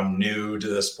 I'm new to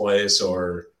this place,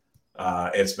 or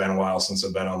it's been a while since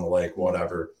I've been on the lake,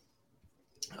 whatever.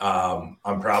 I'm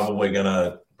probably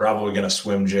gonna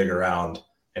swim jig around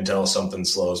until something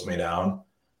slows me down.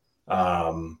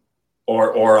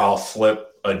 Or I'll flip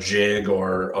a jig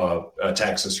or a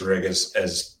Texas rig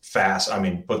as fast. I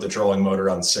mean, put the trolling motor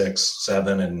on 6,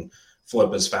 7 and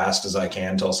flip as fast as I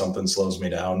can until something slows me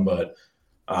down. But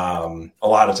a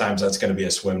lot of times that's going to be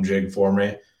a swim jig for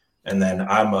me. And then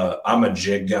I'm a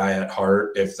jig guy at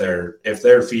heart. If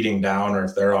they're feeding down or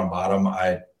if they're on bottom,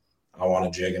 I want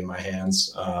a jig in my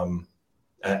hands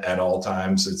at all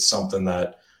times. It's something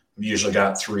that I've usually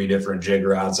got 3 different jig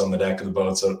rods on the deck of the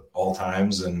boats at all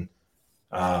times. And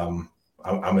I'm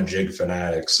a jig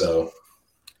fanatic. So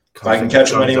if I can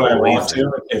catch them any way I want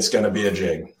to, it's going to be a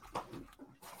jig.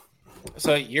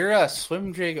 So you're a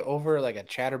swim jig over like a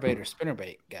chatterbait or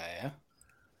spinnerbait guy, huh?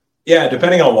 Yeah,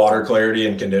 depending on water clarity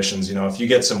and conditions, if you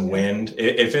get some wind,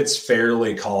 if it's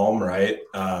fairly calm, right,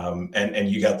 and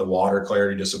you got the water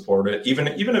clarity to support it, even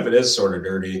if it is sort of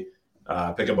dirty,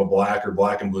 pick up a black or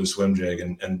black and blue swim jig,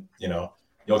 and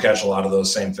you'll catch a lot of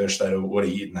those same fish that would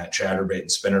have eaten that chatterbait and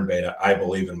spinnerbait, I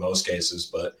believe, in most cases.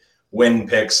 But wind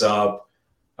picks up,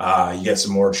 you get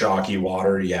some more chalky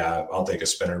water, yeah, I'll take a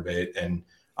spinnerbait. And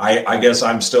I guess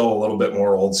I'm still a little bit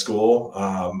more old school.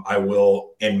 I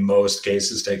will, in most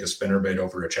cases, take a spinnerbait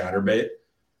over a chatterbait.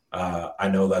 I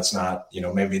know that's not,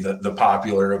 maybe the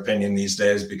popular opinion these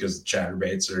days because the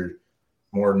chatterbaits are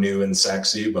more new and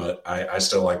sexy, but I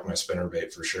still like my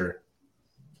spinnerbait for sure.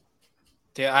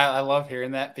 Yeah, I love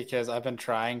hearing that because I've been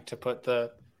trying to put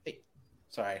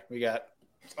we got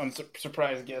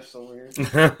Surprise gifts over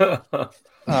here.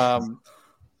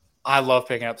 I love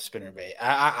picking up the spinner bait.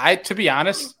 I to be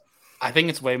honest, I think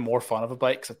it's way more fun of a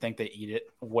bite because I think they eat it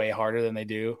way harder than they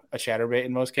do a chatterbait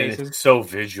in most cases. And it's so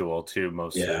visual too,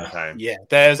 most of the time. Yeah,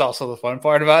 that is also the fun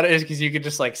part about it, is because you could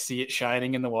just like see it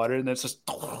shining in the water and then it's just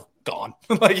gone.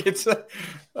 Like it's,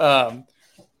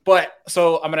 but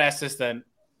so I'm gonna ask this then: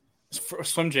 for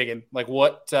swim jigging, like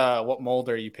what mold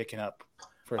are you picking up?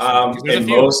 In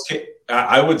most,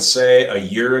 I would say a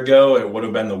year ago it would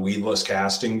have been the weedless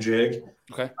casting jig.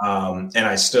 Okay. And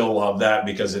I still love that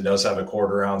because it does have a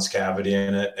 1/4 ounce cavity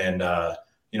in it. And,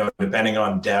 depending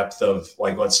on depth of,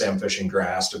 like, let's say I'm fishing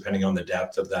grass, depending on the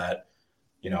depth of that,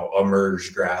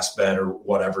 emerged grass bed or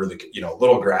whatever,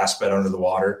 little grass bed under the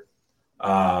water,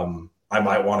 I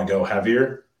might want to go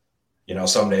heavier.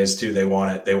 Some days too, they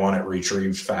want it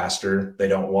retrieved faster.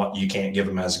 You can't give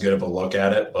them as good of a look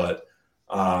at it, but,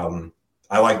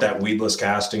 I like that weedless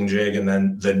casting jig. And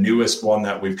then the newest one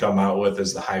that we've come out with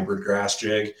is the hybrid grass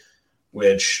jig,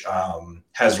 which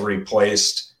has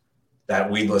replaced that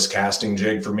weedless casting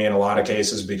jig for me in a lot of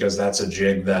cases, because that's a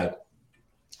jig that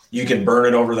you can burn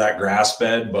it over that grass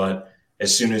bed, but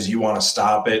as soon as you want to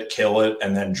stop it, kill it,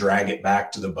 and then drag it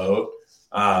back to the boat,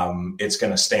 it's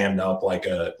going to stand up like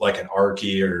an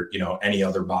Arky or, any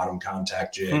other bottom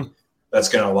contact jig. That's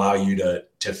going to allow you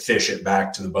to fish it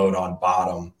back to the boat on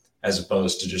bottom, as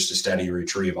opposed to just a steady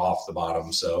retrieve off the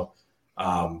bottom. So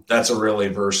that's a really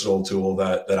versatile tool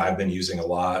that I've been using a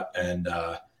lot. And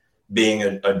being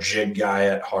a jig guy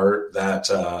at heart,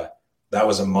 that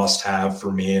was a must-have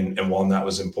for me, and one that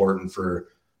was important for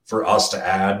us to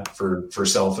add for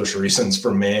selfish reasons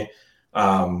for me,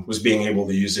 was being able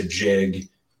to use a jig,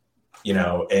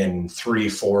 in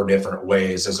 3-4 different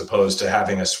ways, as opposed to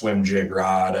having a swim jig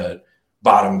rod, a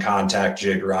bottom contact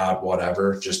jig rod,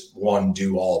 whatever, just one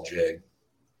do-all jig.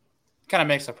 Kind of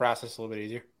makes the process a little bit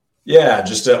easier. Yeah,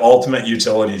 just an ultimate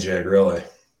utility jig, really.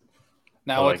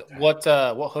 Now, what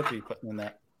hook are you putting in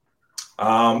that?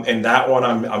 In that one,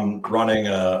 I'm running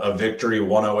a Victory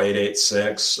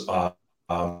 10886.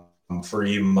 For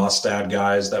you Mustad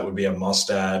guys, that would be a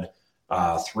Mustad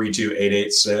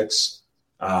 32886.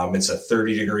 It's a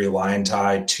 30-degree line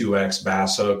tie 2X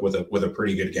bass hook with a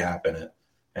pretty good gap in it.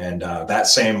 And that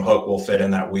same hook will fit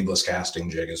in that weedless casting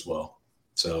jig as well.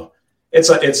 So it's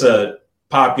a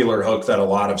popular hook that a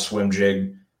lot of swim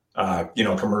jig,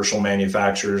 commercial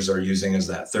manufacturers are using, as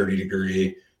that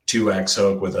 30-degree 2X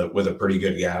hook with a pretty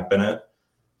good gap in it.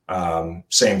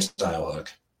 Same style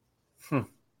hook.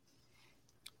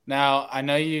 Now, I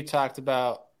know you talked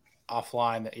about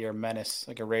offline that you're a Menace,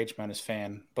 like a Rage Menace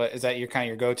fan, but is that your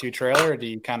go-to trailer, or do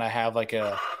you kind of have like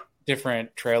a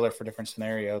different trailer for different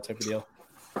scenario type of deal?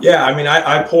 Yeah, I mean,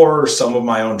 I pour some of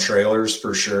my own trailers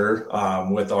for sure,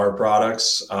 with our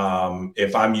products.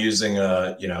 If I'm using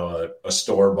a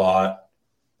store-bought,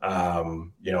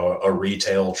 a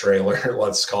retail trailer,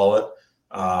 let's call it,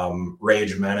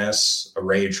 Rage Menace, a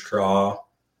Rage Craw.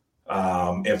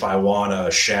 If I want a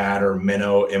shad or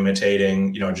minnow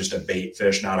imitating, just a bait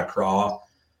fish, not a craw,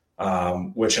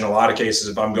 which in a lot of cases,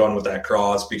 if I'm going with that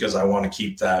craw, it's because I want to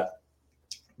keep that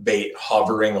bait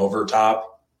hovering over top.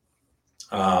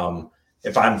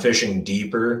 If I'm fishing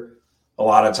deeper, a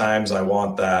lot of times I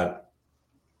want that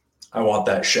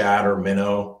shad or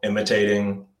minnow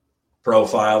imitating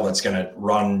profile that's going to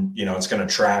run, it's going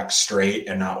to track straight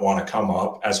and not want to come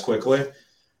up as quickly.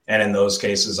 And in those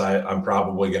cases, I'm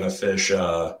probably going to fish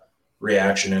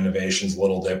Reaction Innovations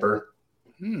Little Dipper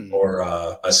or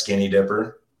a Skinny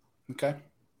Dipper. Okay.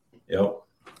 Yep.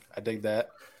 I dig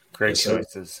that. Great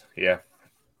choices. Yeah.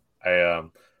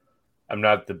 I'm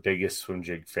not the biggest swim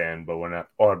jig fan,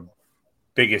 or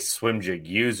biggest swim jig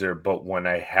user, but when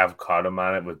I have caught them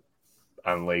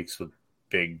on lakes with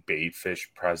big bait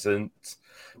fish present,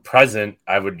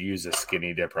 I would use a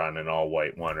Skinny Dipper on an all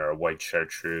white one, or a white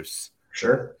chartreuse.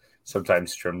 Sure.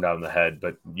 Sometimes trim down the head,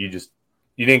 but you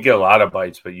didn't get a lot of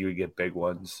bites, but you would get big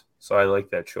ones. So I like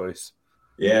that choice.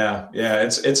 Yeah.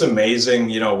 It's amazing.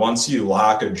 Once you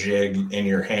lock a jig in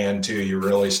your hand too, you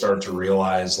really start to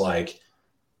realize, like,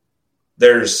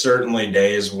 there's certainly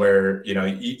days where,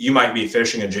 you might be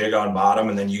fishing a jig on bottom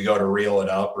and then you go to reel it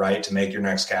up, right, to make your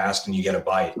next cast, and you get a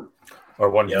bite. Or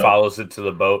one follows it to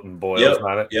the boat and boils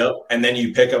on it. Yep. And then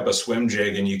you pick up a swim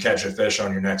jig and you catch a fish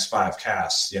on your next 5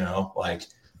 casts, like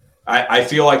I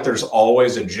feel like there's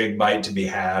always a jig bite to be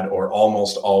had, or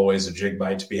almost always a jig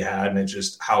bite to be had. And it's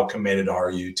just, how committed are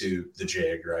you to the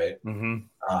jig, right?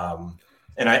 Mm-hmm.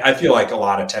 And I feel like a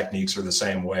lot of techniques are the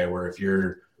same way, where if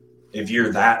you're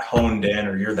that honed in,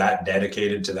 or you're that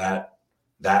dedicated to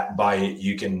that bite,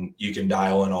 you can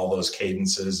dial in all those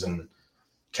cadences and,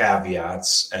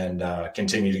 caveats and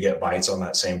continue to get bites on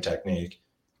that same technique.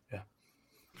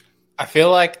 I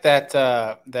feel like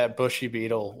that bushy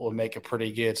beetle will make a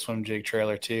pretty good swim jig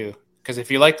trailer too. Because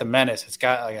if you like the Menace, it's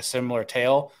got like a similar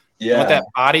tail. Yeah. With that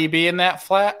body being that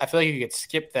flat, I feel like you could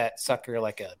skip that sucker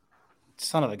like a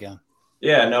son of a gun.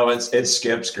 Yeah, no, it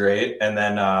skips great. And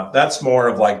then that's more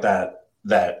of like that,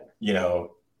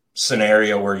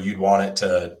 scenario where you'd want it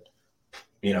to,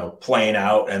 plane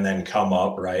out and then come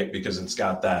up, right? Because it's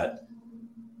got that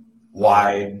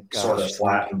wide sort of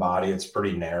flattened body. It's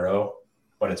pretty narrow,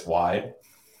 but it's wide.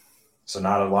 So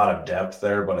not a lot of depth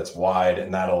there, but it's wide,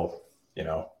 and that'll,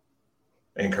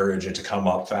 encourage it to come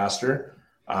up faster.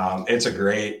 It's a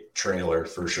great trailer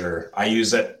for sure. I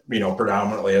use it,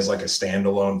 predominantly as like a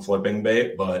standalone flipping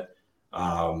bait, but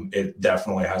it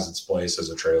definitely has its place as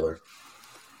a trailer.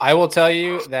 I will tell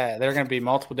you that there are going to be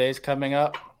multiple days coming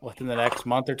up within the next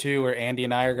month or two where Andy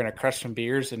and I are going to crush some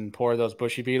beers and pour those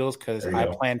bushy beetles, because I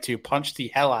plan to punch the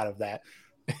hell out of that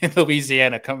in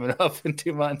Louisiana coming up in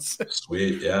 2 months.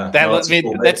 Sweet, yeah.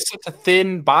 That's such a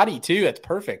thin body too. That's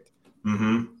perfect.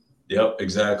 Mm-hmm. Yep,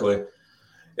 exactly.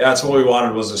 Yeah, that's what we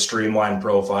wanted, was a streamlined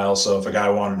profile. So if a guy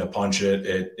wanted to punch it,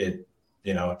 it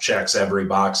checks every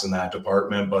box in that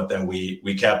department. But then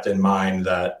we kept in mind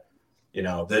that,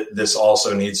 that this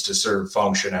also needs to serve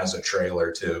function as a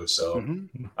trailer too. So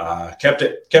kept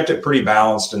it pretty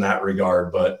balanced in that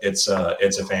regard. But it's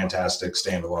a fantastic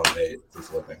standalone bait for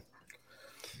flipping.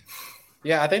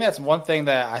 Yeah, I think that's one thing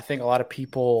that I think a lot of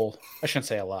people, I shouldn't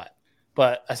say a lot,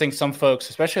 but I think some folks,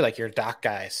 especially like your dock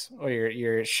guys or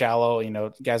your shallow,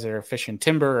 guys that are fishing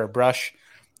timber or brush,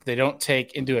 they don't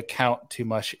take into account too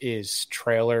much is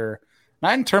trailer,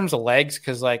 not in terms of legs,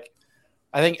 because like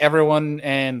I think everyone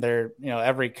and their,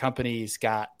 every company's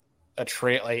got a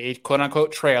quote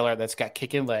unquote trailer that's got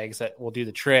kicking legs that will do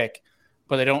the trick,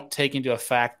 but they don't take into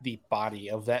effect the body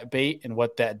of that bait and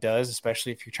what that does,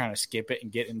 especially if you're trying to skip it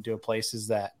and get into places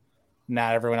that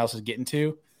not everyone else is getting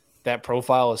to. That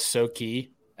profile is so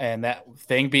key. And that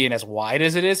thing being as wide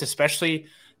as it is, especially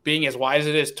being as wide as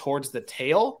it is towards the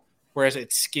tail, whereas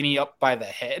it's skinny up by the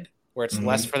head, where it's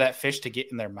less for that fish to get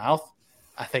in their mouth.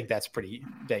 I think that's pretty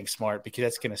dang smart, because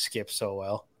that's going to skip so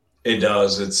well. It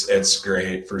does. It's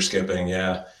great for skipping.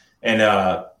 Yeah. And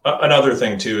another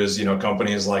thing too is,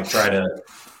 companies like try to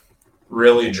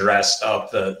really dress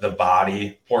up the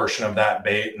body portion of that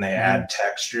bait, and they add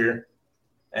texture.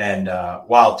 And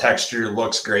while texture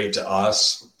looks great to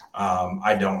us,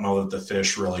 I don't know that the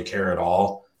fish really care at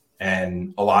all.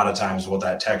 And a lot of times what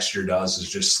that texture does is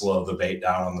just slow the bait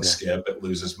down on the skip. It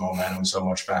loses momentum so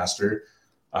much faster.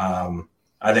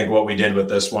 I think what we did with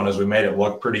this one is we made it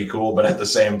look pretty cool, but at the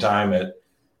same time,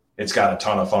 it's got a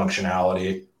ton of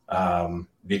functionality.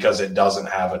 Because it doesn't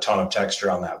have a ton of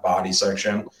texture on that body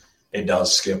section. It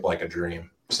does skip like a dream.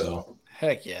 So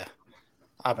heck yeah.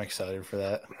 I'm excited for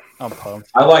that. I'm pumped.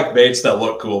 I like baits that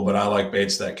look cool, but I like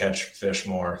baits that catch fish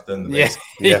more than the baits.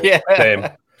 Same.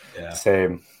 Yeah.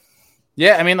 Same.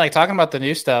 Yeah, I mean, like talking about the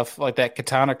new stuff, like that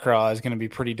Katana Craw is going to be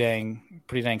pretty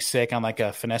dang sick on like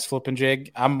a finesse flipping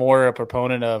jig. I'm more a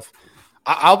proponent of,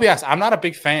 I'll be honest, I'm not a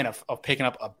big fan of picking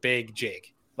up a big jig.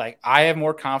 Like I have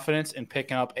more confidence in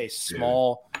picking up a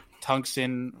small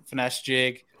tungsten finesse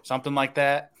jig, something like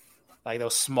that. Like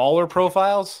those smaller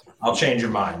profiles. I'll change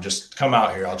your mind. Just come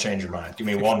out here. I'll change your mind. Give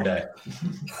me one day.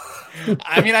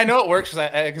 I mean, I know it works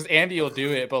because Andy will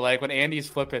do it, but like when Andy's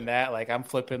flipping that, like I'm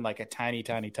flipping like a tiny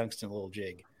tungsten little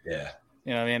jig. Yeah.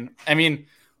 You know what I mean? I mean,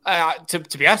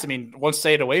 to be honest, I mean, one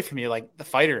state away from you, like the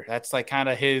fighter, that's like kind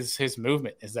of his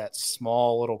movement is that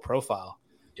small little profile.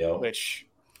 Yo. Which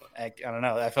I don't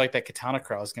know. I feel like that Katana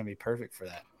Craw is going to be perfect for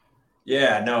that.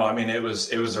 Yeah, no, I mean, it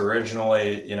was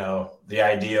originally, the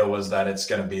idea was that it's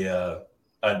going to be a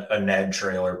Ned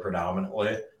trailer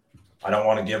predominantly. I don't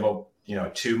want to give up,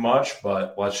 too much,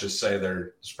 but let's just say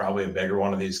there's probably a bigger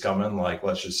one of these coming. Like,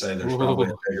 let's just say there's probably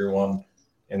a bigger one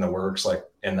in the works, like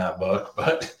in that book.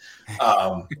 But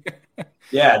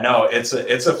yeah, no, it's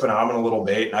a phenomenal little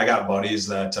bait. And I got buddies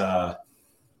that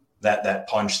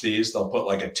punch these. They'll put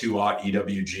like a 2/0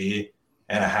 EWG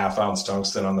and a 1/2 ounce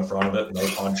tungsten on the front of it, and they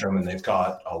punch them, and they've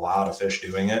caught a lot of fish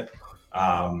doing it.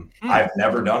 I've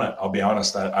never done it. I'll be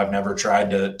honest, I've never tried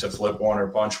to flip one or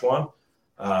punch one.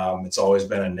 It's always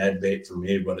been a Ned bait for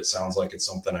me, but it sounds like it's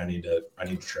something I need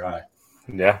to try.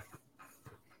 Yeah.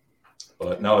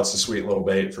 But no, it's a sweet little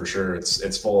bait for sure.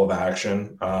 It's full of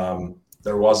action.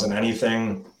 There wasn't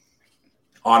anything,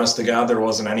 honest to God, there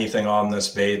wasn't anything on this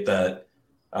bait that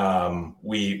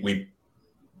we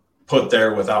put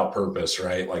there without purpose,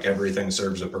 right? Like everything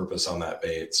serves a purpose on that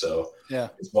bait. So yeah,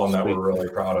 it's one that we're really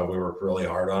proud of. We worked really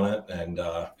hard on it, and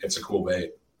it's a cool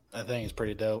bait. I think it's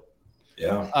pretty dope.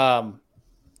 Yeah.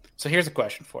 So here's a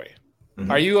question for you.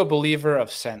 Mhm. Are you a believer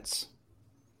of scents?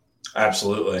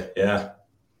 Absolutely. Yeah.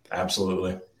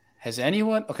 Absolutely. Has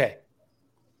anyone? Okay,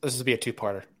 this will be a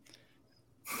two-parter.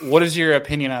 What is your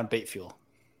opinion on bait fuel?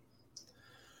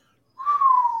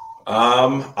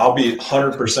 I'll be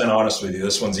 100% honest with you.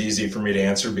 This one's easy for me to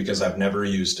answer because I've never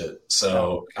used it.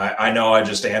 So I know I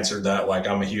just answered that like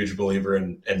I'm a huge believer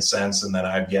in scents and that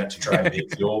I've yet to try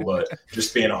bait fuel, but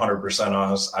just being 100%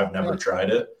 honest, I've never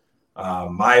tried it.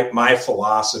 My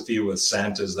philosophy with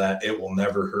scent is that it will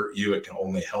never hurt you. It can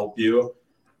only help you.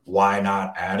 Why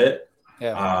not add it?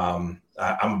 Yeah.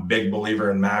 I'm a big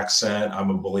believer in Max Scent. I'm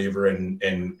a believer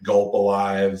in Gulp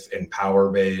Alive, in Power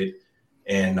Bait,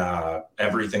 and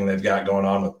everything they've got going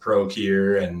on with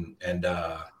ProCure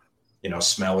and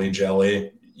Smelly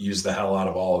Jelly. Use the hell out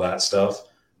of all of that stuff.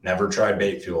 Never tried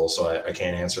bait fuel, so I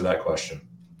can't answer that question.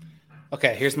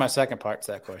 Okay, here's my second part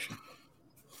to that question.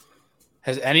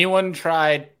 Has anyone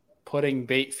tried putting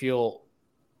bait fuel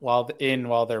while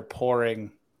they're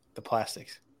pouring the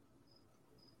plastics?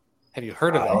 Have you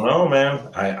heard of that? I don't know, man.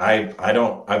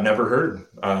 I've never heard.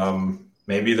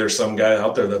 Maybe there's some guy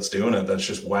out there that's doing it that's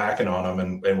just whacking on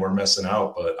them and we're missing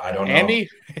out, but I don't know. Andy,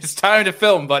 it's time to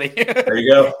film, buddy. There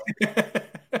you go.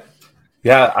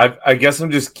 Yeah, I guess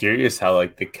I'm just curious how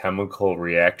like the chemical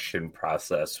reaction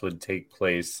process would take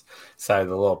place inside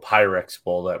the little Pyrex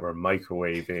bowl that we're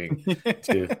microwaving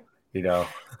to,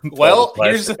 Well,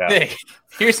 here's the thing.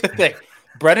 Here's the thing.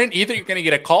 Brennan, either you're going to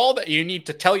get a call that you need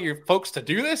to tell your folks to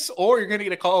do this, or you're going to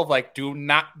get a call of like, do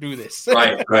not do this.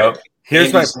 Right.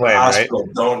 Here's my plan, right?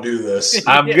 Don't do this.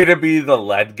 I'm going to be the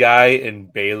lead guy,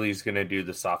 and Bailey's going to do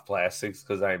the soft plastics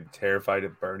because I'm terrified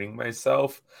of burning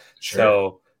myself. Sure.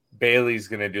 So Bailey's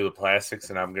going to do the plastics,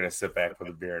 and I'm going to sit back with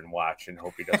a beer and watch and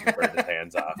hope he doesn't burn his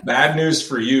hands off. Bad news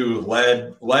for you.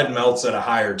 Lead melts at a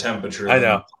higher temperature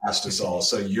than plastisol,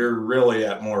 so you're really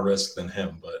at more risk than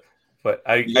him. But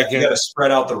you got to spread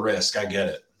out the risk. I get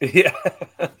it. Yeah.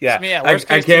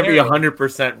 I can't be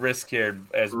 100% risk here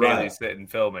as Bailey's sitting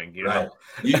filming. You know,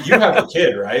 you have a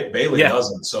kid, right? Bailey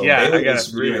doesn't. So Bailey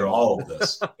is doing all of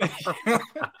this.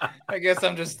 I guess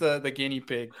I'm just the guinea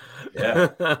pig. Yeah.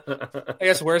 I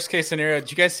guess worst case scenario.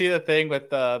 Did you guys see the thing with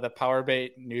the Power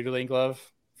Bait noodling glove?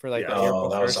 For like that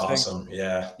was awesome. Thing.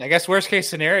 Yeah. I guess worst case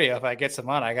scenario, if I get some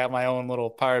on, I got my own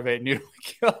little Power Bait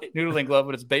noodling glove,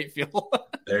 but it's bait fuel.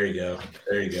 There you go.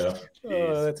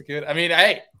 Oh, that's good. I mean,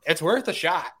 hey, it's worth a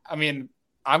shot. I mean,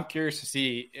 I'm curious to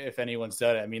see if anyone's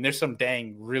done it. I mean, there's some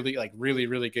really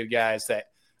good guys that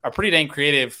are pretty dang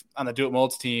creative on the Do It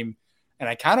Molds team, and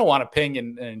I kind of want to ping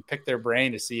and pick their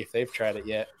brain to see if they've tried it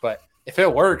yet. But if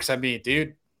it works, I mean,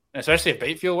 dude, especially if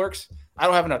bait fuel works, I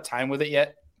don't have enough time with it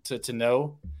yet to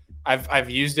know. I've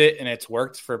used it and it's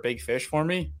worked for big fish for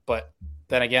me, but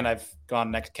then again, I've gone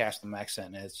next cast the Max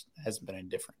Scent and it hasn't been any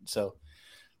different. So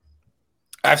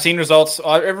I've seen results.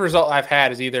 Every result I've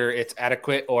had is either it's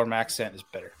adequate or Max Scent is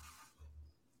better.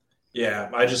 Yeah,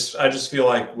 I just feel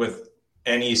like with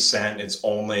any scent, it's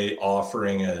only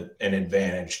offering an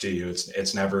advantage to you.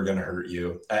 It's never going to hurt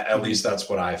you. At least that's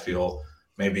what I feel.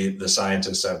 Maybe the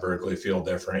scientists at Berkeley feel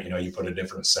different. You put a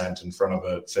different scent in front of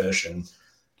a fish and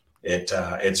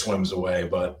it swims away.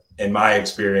 But in my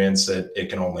experience, it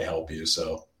can only help you.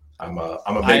 So I'm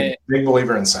a big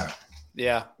believer in scent.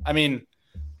 Yeah, I mean,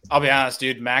 I'll be honest,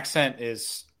 dude. Max Scent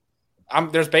is.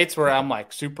 There's baits where I'm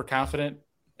like super confident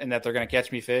in that they're going to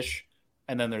catch me fish,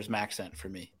 and then there's Max Scent for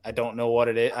me. I don't know what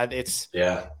it is.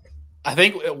 I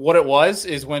think what it was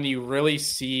is when you really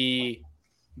see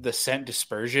the scent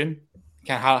dispersion,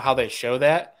 kind of how they show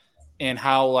that, and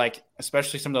how like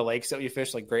especially some of the lakes that we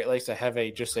fish, like Great Lakes, that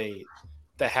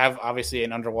have obviously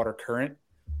an underwater current,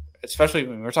 especially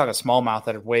when we're talking smallmouth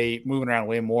that are moving around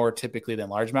way more typically than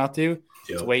largemouth do.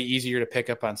 Yep. It's way easier to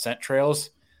pick up on scent trails,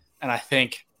 and I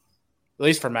think at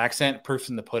least for Max Scent, proof's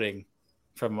in the pudding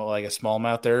from like a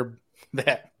smallmouth there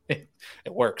that it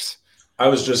works. I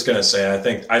was just gonna say,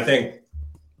 I think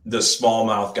the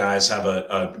smallmouth guys have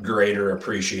a greater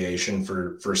appreciation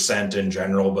for scent in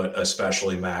general, but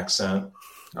especially Max Scent.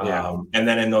 Yeah. And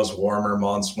then in those warmer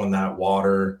months when that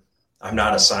water, I'm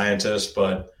not a scientist,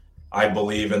 but I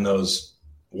believe in those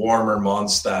warmer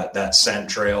months that scent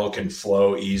trail can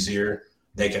flow easier.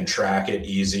 They can track it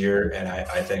easier. And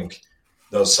I think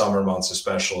those summer months,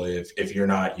 especially if you're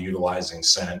not utilizing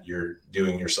scent, you're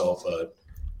doing yourself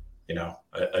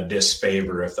a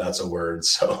disfavor, if that's a word.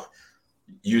 So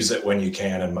use it when you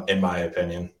can, in my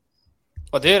opinion.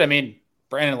 Well, dude, I mean,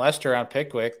 Brandon Lester on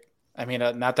Pickwick, I mean,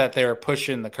 not that they were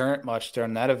pushing the current much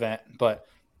during that event, but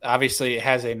obviously it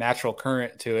has a natural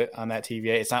current to it on that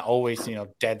TVA. It's not always,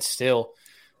 dead still.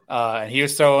 And he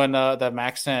was throwing the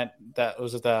Maxent that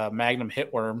was the Magnum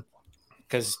Hitworm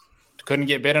because couldn't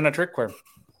get bit on a trick worm.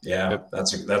 Yeah,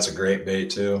 that's a great bait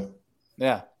too.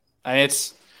 Yeah, I mean,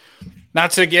 it's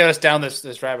not to get us down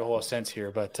this rabbit hole of sense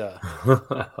here, but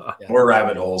More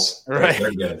rabbit holes, right?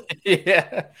 They're good.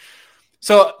 Yeah.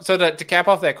 So to cap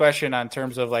off that question on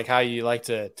terms of like how you like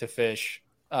to fish,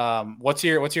 what's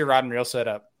your rod and reel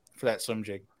setup for that swim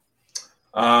jig?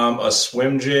 A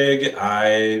swim jig,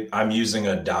 I'm using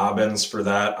a Dobbins for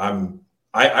that.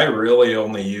 I really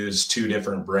only use two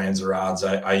different brands of rods.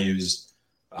 I'm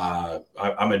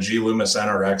a G Loomis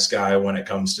NRX guy when it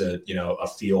comes to, a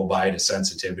feel bite, a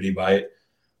sensitivity bite.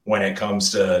 When it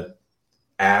comes to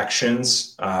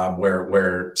actions,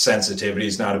 where sensitivity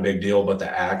is not a big deal, but the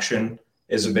action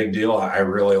is a big deal. I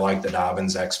really like the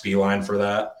Dobbins XP line for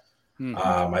that.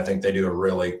 I think they do a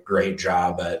really great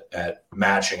job at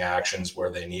matching actions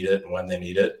where they need it and when they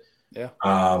need it. Yeah.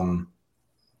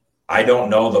 I don't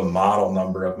know the model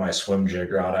number of my swim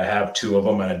jig rod. I have two of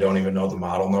them and I don't even know the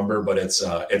model number, but it's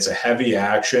a heavy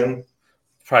action.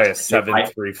 Probably a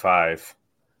 735.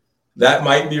 That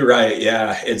might be right.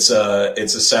 Yeah. It's a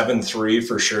 7.3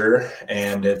 for sure.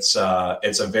 And it's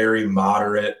a very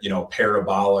moderate,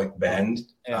 parabolic bend.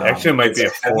 Yeah. Actually, it might be a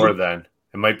 4 heavy. then.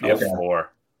 It might be a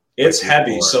 4. It's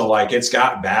heavy. So like it's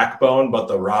got backbone, but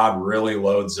the rod really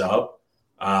loads up.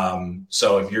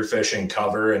 So if you're fishing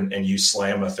cover and you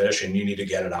slam a fish and you need to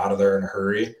get it out of there in a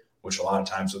hurry, which a lot of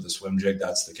times with the swim jig,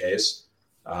 that's the case.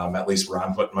 At least where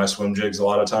I'm putting my swim jigs a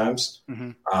lot of times,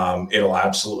 it'll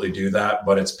absolutely do that,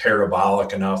 but it's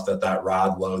parabolic enough that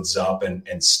rod loads up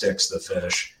and sticks the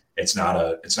fish. It's not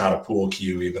a pool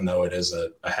cue, even though it is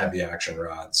a heavy action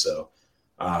rod. So,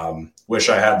 wish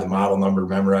I had the model number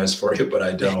memorized for you, but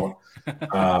I don't.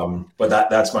 But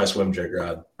that's my swim jig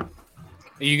rod.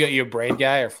 You a braid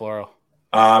guy or fluoro?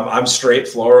 I'm straight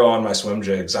fluoro on my swim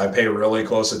jigs. I pay really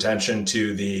close attention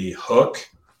to the hook,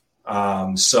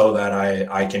 so that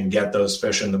I can get those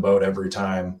fish in the boat every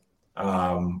time,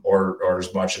 or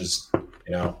as much as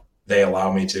they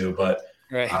allow me to. But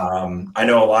right. I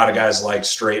know a lot of guys like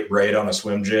straight braid on a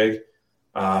swim jig.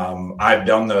 I've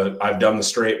done the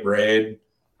straight braid.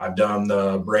 I've done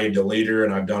the braid to leader,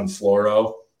 and I've done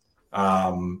fluoro.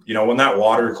 When that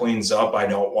water cleans up, I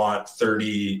don't want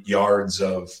 30 yards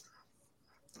of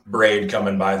braid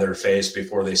coming by their face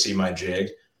before they see my jig.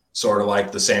 Sort of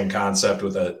like the same concept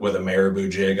with a marabou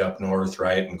jig up north,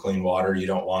 right? In clean water, you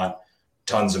don't want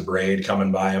tons of braid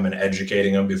coming by them and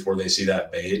educating them before they see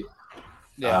that bait.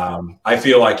 Yeah. I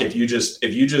feel like if you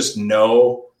just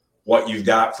know what you've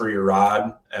got for your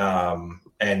rod,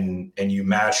 and you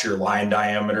match your line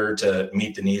diameter to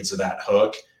meet the needs of that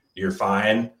hook, you're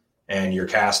fine. And your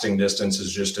casting distance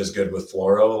is just as good with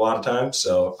fluoro a lot of times.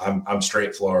 So I'm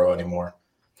straight fluoro anymore.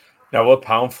 Now, what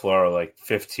pound fluoro? Like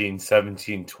 15,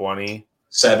 17, 20?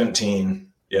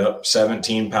 17. Yep.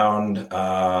 17 pound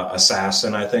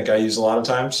Assassin, I think I use a lot of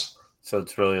times. So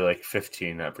it's really like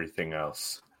 15 everything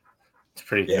else. It's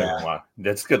pretty good line.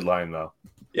 That's good line though.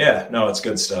 Yeah, no, it's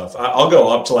good stuff. I'll go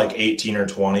up to like 18 or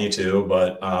 20 too,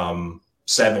 but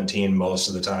 17 most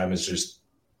of the time is just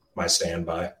my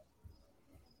standby.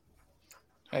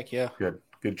 Heck yeah.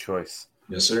 Good choice.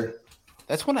 Yes, sir.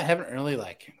 That's one I haven't really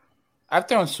I've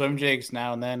thrown swim jigs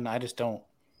now and then. I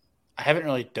haven't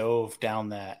really dove down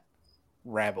that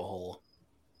rabbit hole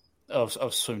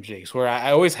of swim jigs where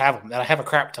I always have them, and I have a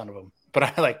crap ton of them. But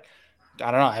I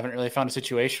don't know. I haven't really found a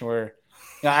situation where,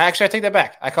 I take that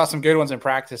back. I caught some good ones in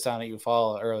practice down at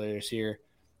Eufaula earlier this year.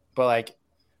 But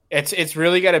it's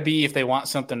really got to be if they want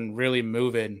something really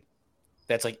moving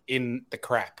that's in the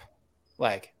crap.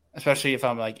 Especially if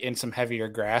I'm in some heavier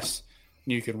grass,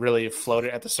 you can really float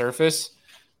it at the surface.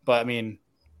 But I mean,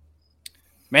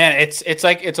 man,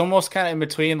 it's almost kind of in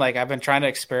between. I've been trying to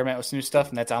experiment with some new stuff,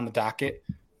 and that's on the docket.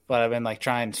 But I've been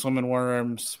trying swimming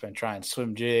worms, been trying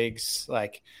swim jigs.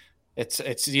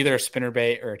 It's either a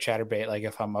spinnerbait or a chatterbait.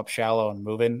 If I'm up shallow and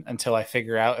moving until I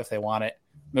figure out if they want it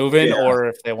moving or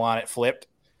if they want it flipped.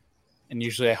 And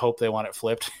usually I hope they want it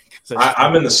flipped.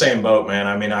 I'm in the same boat, man.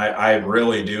 I mean, I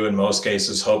really do in most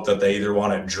cases hope that they either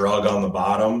want it drug on the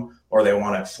bottom or they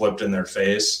want it flipped in their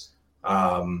face.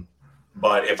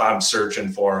 But if I'm searching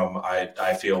for them,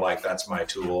 I feel like that's my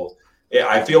tool. Yeah,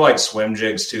 I feel like swim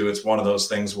jigs too. It's one of those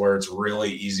things where it's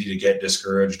really easy to get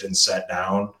discouraged and set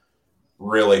down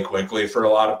really quickly for a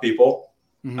lot of people.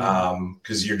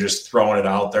 Because you're just throwing it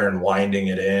out there and winding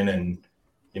it in, and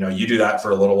you do that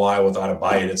for a little while without a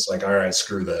bite. It's all right,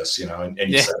 screw this, and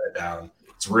you set it down.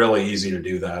 It's really easy to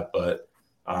do that, but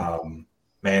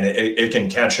man, it can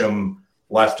catch them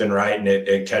left and right, and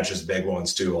it catches big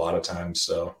ones too a lot of times.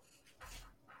 So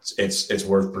it's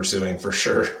worth pursuing for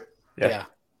sure. Yeah.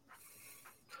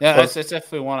 It's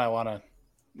definitely one I want to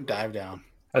dive down.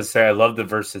 I'd say I love the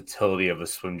versatility of a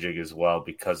swim jig as well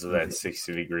because of that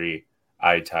 60-degree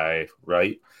eye tie,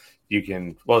 right? You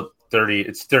can, 30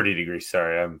 degrees.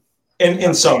 Sorry. I'm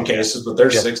in some cases, but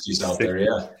there's 60s out there.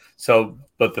 Yeah. So,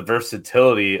 but the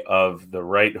versatility of the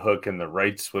right hook and the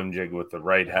right swim jig with the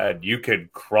right head, you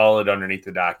could crawl it underneath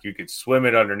the dock. You could swim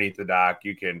it underneath the dock.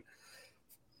 You can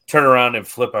turn around and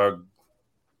flip a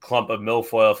clump of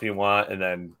milfoil if you want, and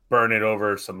then burn it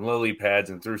over some lily pads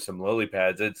and through some lily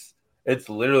pads. It's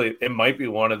literally, it might be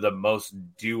one of the most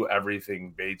do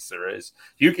everything baits there is.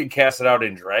 You can cast it out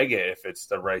and drag it if it's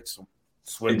the right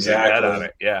swim jig head on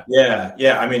it. Yeah.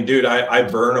 I mean, dude, I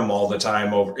burn them all the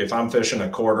time over. If I'm fishing a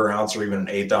 1/4 ounce or even an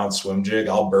 1/8 ounce swim jig,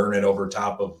 I'll burn it over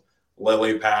top of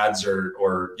lily pads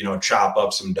or chop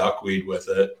up some duckweed with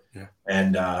it. Yeah.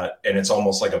 And it's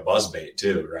almost like a buzz bait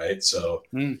too, right? So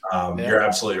you're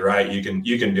absolutely right. You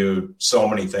can do so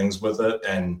many things with it.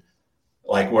 And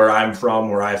like where I'm from,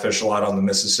 where I fish a lot on the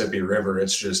Mississippi River,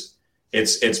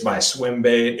 it's my swim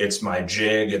bait, it's my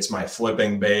jig, it's my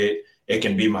flipping bait. It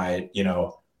can be my,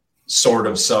 sort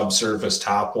of subsurface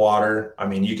top water. I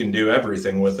mean, you can do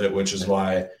everything with it, which is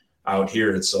why out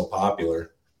here it's so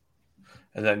popular.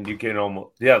 And then you can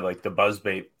like the buzz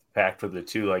bait packed with it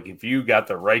too. Like if you got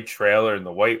the right trailer and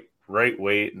the right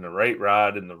weight and the right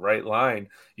rod and the right line,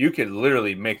 you could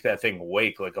literally make that thing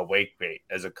wake like a wake bait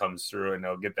as it comes through, and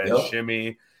they'll get that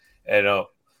shimmy. And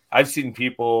I've seen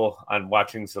people on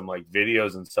watching some like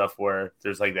videos and stuff where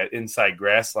there's like that inside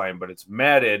grass line, but it's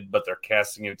matted, but they're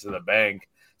casting it to the bank,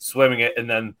 swimming it, and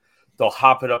then they'll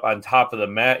hop it up on top of the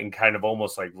mat and kind of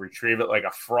almost like retrieve it like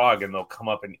a frog, and they'll come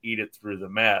up and eat it through the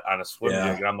mat on a swim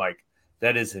jig. And I'm like,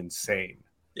 that is insane.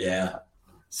 Yeah.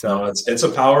 So it's a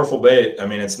powerful bait. I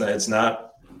mean, it's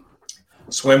not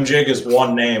swim jig is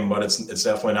one name, but it's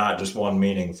definitely not just one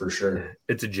meaning for sure.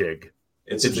 It's a jig.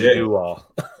 It's a jig.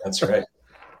 Do-all. That's right.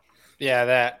 Yeah,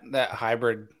 that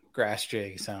hybrid grass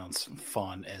jig sounds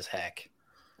fun as heck.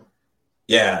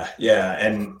 Yeah.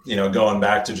 And going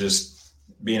back to just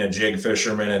being a jig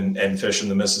fisherman and fishing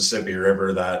the Mississippi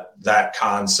River, that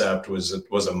concept was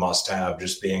a must-have.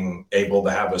 Just being able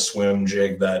to have a swim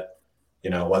jig that,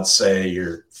 let's say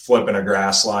you're flipping a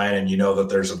grass line and that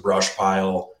there's a brush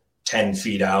pile 10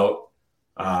 feet out,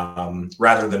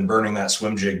 rather than burning that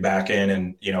swim jig back in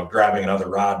and, grabbing another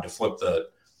rod to flip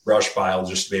the brush pile,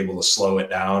 just to be able to slow it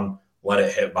down, let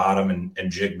it hit bottom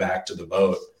and jig back to the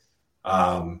boat,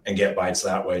 and get bites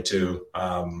that way too.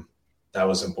 That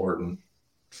was important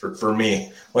for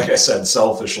me, like I said,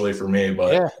 selfishly for me,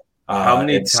 but how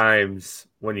many times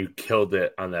when you killed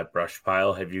it on that brush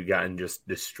pile have you gotten just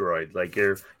destroyed? Like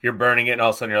you're burning it and all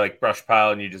of a sudden you're like brush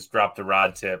pile and you just drop the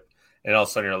rod tip and all of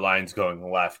a sudden your line's going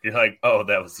left. You're like, oh,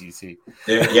 that was easy.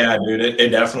 Yeah, dude, it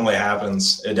definitely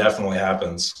happens. It definitely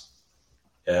happens.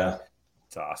 Yeah.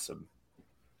 It's awesome.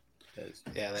 That is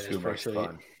much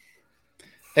fun.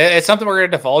 It's something we're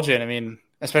going to divulge in. I mean,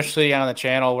 especially on the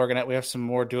channel, we have some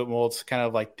more Do It Molds, kind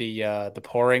of like the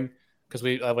pouring, because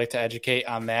I like to educate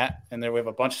on that. And then we have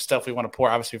a bunch of stuff we want to pour,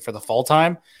 obviously, for the fall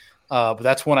time. But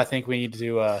that's one I think we need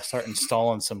to start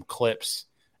installing some clips,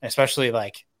 especially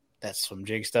like that swim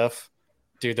jig stuff.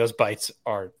 Dude, those bites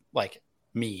are like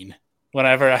mean.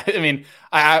 Whenever,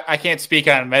 I can't speak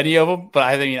on many of them, but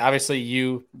I mean, obviously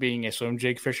you being a swim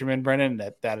jig fisherman, Brennan,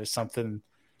 that is something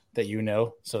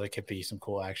that so there could be some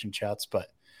cool action shots. But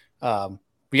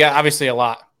we got obviously a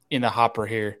lot in the hopper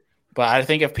here. But I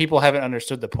think if people haven't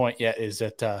understood the point yet, is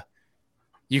that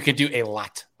you can do a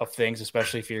lot of things,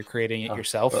 especially if you're creating it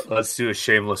yourself. Let's do a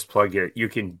shameless plug here. You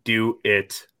can do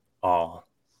it all.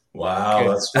 Wow,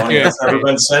 that's funny. That's never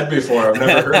been said before. I've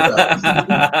never heard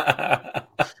that.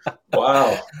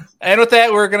 Wow. And with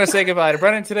that, we're going to say goodbye to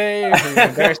Brennan today.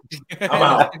 I'm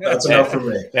out. That's enough for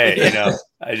me. Hey,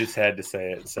 I just had to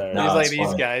say it. Sorry. He's like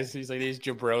these guys. He's like these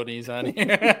jabronis on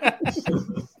here.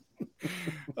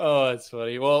 Oh, that's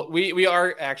funny. Well, we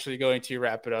are actually going to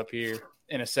wrap it up here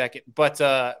in a second. But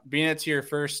being it's your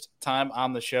first time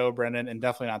on the show, Brendan, and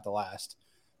definitely not the last,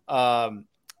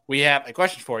 we have a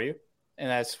question for you. And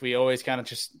that's, we always kind of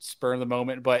just spur the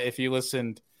moment. But if you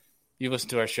listen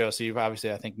to our show, so you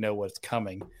obviously, I think, know what's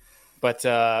coming. But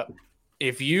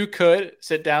if you could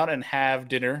sit down and have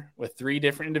dinner with 3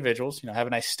 different individuals, have a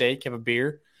nice steak, have a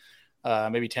beer,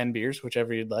 maybe 10 beers,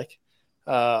 whichever you'd like.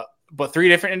 But 3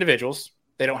 different individuals.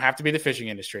 They don't have to be the fishing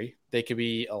industry. They could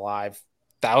be alive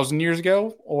 1,000 years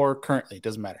ago or currently. It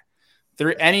doesn't matter.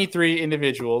 Any 3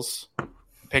 individuals,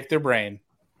 pick their brain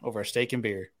over a steak and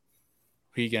beer.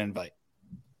 Who you going to invite?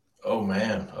 Oh,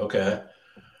 man. Okay.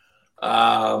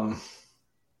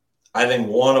 I think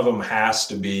one of them has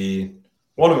to be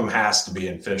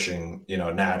in fishing,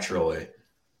 naturally.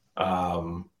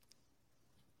 I'm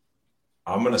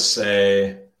going to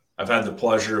say I've had the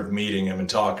pleasure of meeting him and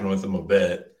talking with him a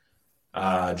bit,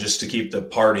 just to keep the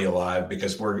party alive,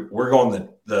 because we're going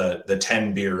the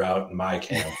 10 beer route in my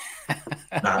camp,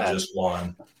 not just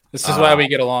one. This is why we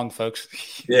get along, folks.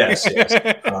 Yes.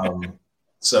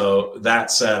 So that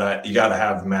said, you got to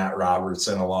have Matt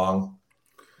Robertson along,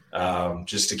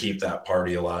 just to keep that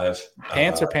party alive.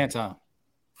 Pants or pants on?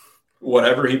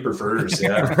 Whatever he prefers.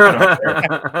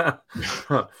 Yeah.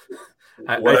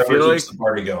 I Whatever keeps the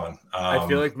party going. I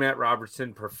feel like Matt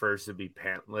Robertson prefers to be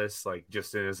pantless, like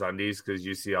just in his undies, because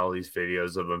you see all these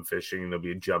videos of him fishing and he'll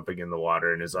be jumping in the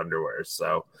water in his underwear.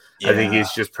 So I think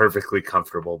he's just perfectly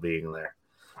comfortable being there.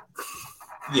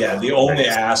 Yeah, the only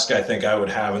ask I think I would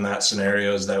have in that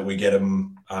scenario is that we get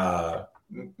him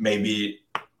maybe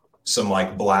some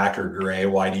like black or gray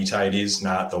whitey tighties,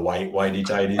 not the white whitey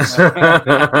tighties.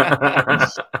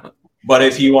 But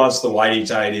if he wants the whitey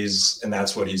tighties and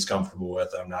that's what he's comfortable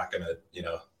with, I'm not going to,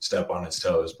 step on his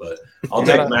toes. But I'll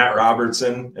take Matt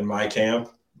Robertson in my camp.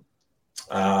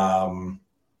 I'm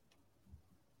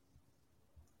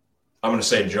going to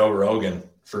say Joe Rogan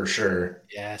for sure.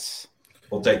 Yes.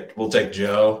 We'll take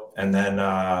Joe, and then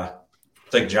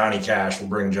take Johnny Cash. We'll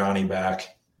bring Johnny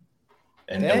back,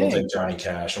 and we'll take Johnny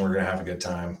Cash, and we're going to have a good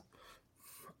time.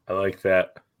 I like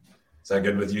that. Is that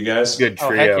good with you guys? Good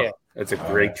trio. Oh, yeah. That's a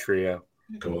great trio.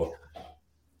 Cool.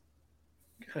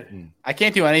 Good. I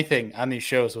can't do anything on these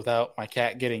shows without my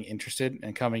cat getting interested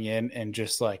and coming in and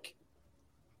just like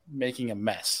making a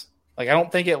mess. Like, I don't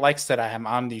think it likes that I am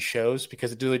on these shows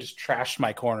because it really just trashed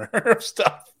my corner of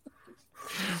stuff.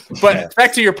 But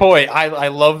back to your point, I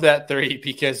love that three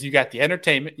because you got the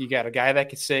entertainment, you got a guy that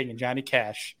can sing and Johnny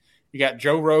Cash, you got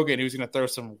Joe Rogan who's going to throw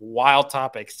some wild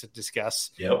topics to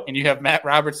discuss, and you have Matt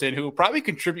Robertson who will probably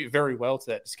contribute very well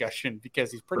to that discussion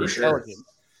because he's pretty intelligent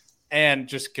and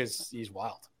just because he's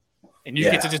wild. And you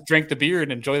get to just drink the beer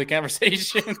and enjoy the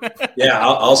conversation. Yeah,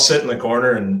 I'll sit in the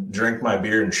corner and drink my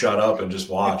beer and shut up and just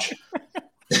watch.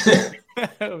 That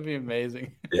would be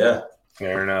amazing. Yeah,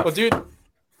 fair enough.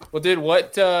 Well, dude,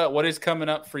 what is coming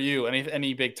up for you?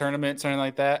 Any big tournaments or anything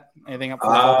like that? Anything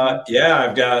up? Yeah,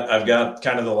 I've got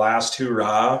kind of the last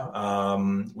hurrah.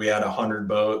 We had a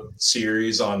 100-boat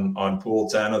series on Pool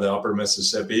 10 of the Upper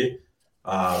Mississippi.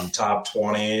 Top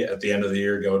 20 at the end of the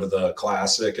year go to the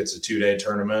Classic. It's a 2-day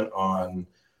tournament on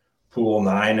Pool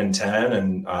 9 and 10,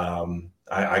 and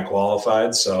I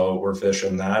qualified, so we're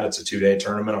fishing that. It's a 2-day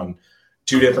tournament on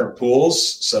 2 different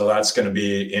pools, so that's going to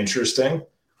be interesting.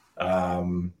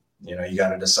 You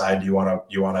got to decide, do you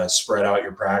want to spread out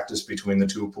your practice between the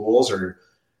 2 pools or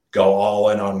go all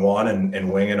in on one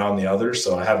and wing it on the other?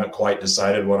 So I haven't quite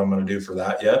decided what I'm going to do for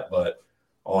that yet, but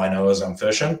all I know is I'm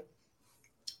fishing.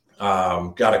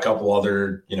 Got a couple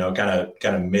other, kind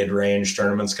of mid-range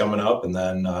tournaments coming up. And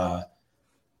then,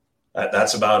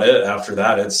 that's about it. After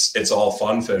that, it's all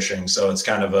fun fishing. So it's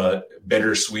kind of a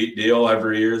bittersweet deal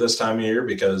every year this time of year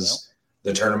because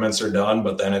the tournaments are done,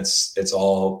 but then it's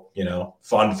all,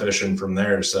 fun fishing from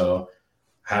there. So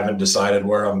haven't decided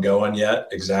where I'm going yet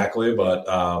exactly, but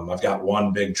I've got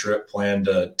one big trip planned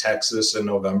to Texas in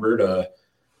November to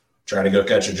try to go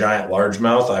catch a giant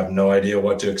largemouth. I have no idea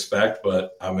what to expect,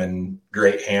 but I'm in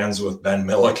great hands with Ben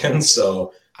Milliken.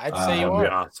 So I'd say you are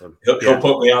awesome. He'll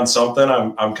put me on something.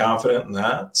 I'm confident in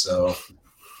that. So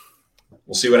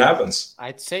we'll see what happens.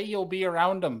 I'd say you'll be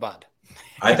around him, bud.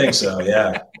 I think so.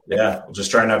 Yeah. Yeah. We'll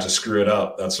just try not to screw it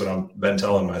up. That's what I've been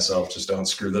telling myself. Just don't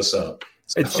screw this up.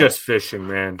 So, it's just fishing,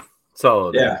 man. It's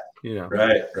all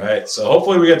Right. So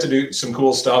hopefully we get to do some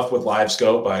cool stuff with Live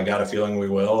Scope. I got a feeling we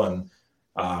will. And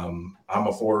I'm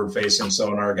a forward-facing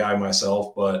sonar guy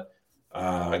myself, but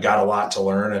I got a lot to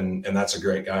learn, and that's a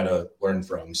great guy to learn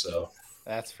from. So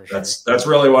that's for sure. That's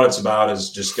really what it's about,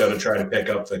 is just go to try to pick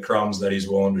up the crumbs that he's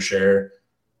willing to share.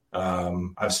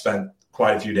 I've spent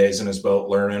quite a few days in his boat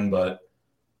learning, but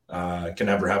can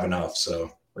never have enough. So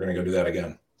we're going to go do that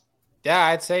again. Yeah,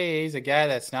 I'd say he's a guy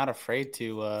that's not afraid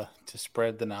to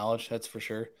spread the knowledge. That's for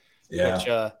sure. Yeah.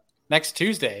 Which, next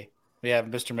Tuesday, we have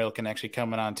Mr. Milliken actually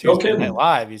coming on Tuesday Night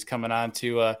Live. He's coming on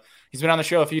to he's been on the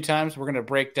show a few times. We're going to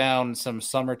break down some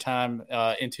summertime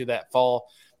into that fall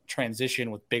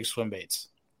transition with big swim baits.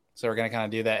 So we're going to kind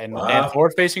of do that. And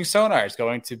forward-facing sonar is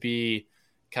going to be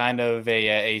kind of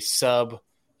a sub,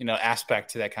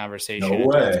 aspect to that conversation. No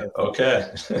way.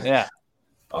 Okay. Yeah.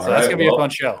 All right. That's going to be a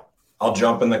fun show. I'll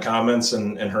jump in the comments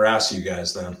and harass you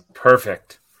guys then.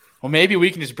 Perfect. Well, maybe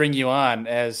we can just bring you on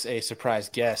as a surprise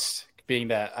guest, being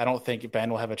that I don't think Ben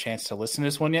will have a chance to listen to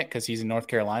this one yet because he's in North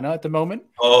Carolina at the moment.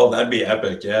 Oh, that'd be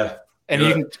epic. Yeah. And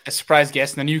you can a surprise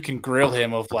guest, and then you can grill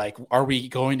him of like, are we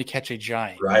going to catch a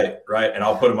giant? Right. And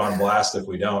I'll put him on blast if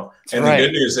we don't. That's and right. The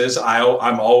good news is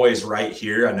I'm always right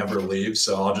here. I never leave,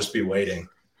 so I'll just be waiting.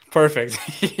 Perfect.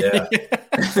 Yeah.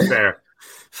 Fair.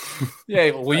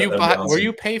 Yeah. Will awesome.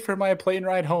 you pay for my plane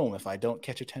ride home if I don't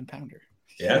catch a 10-pounder?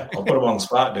 Yeah, I'll put him on the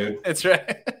spot, dude. That's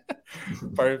right.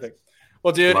 Perfect.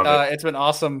 Well, dude, it's been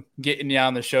awesome getting you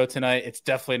on the show tonight. It's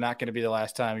definitely not going to be the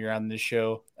last time you're on this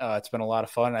show. It's been a lot of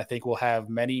fun. I think we'll have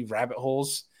many rabbit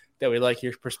holes that we'd like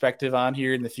your perspective on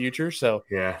here in the future. So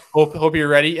yeah, hope you're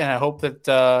ready, and I hope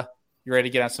that you're ready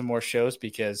to get on some more shows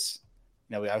because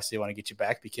we obviously want to get you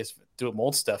back because Do It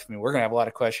Mold stuff. I mean, we're going to have a lot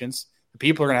of questions. The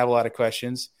people are going to have a lot of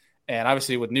questions, and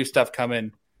obviously with new stuff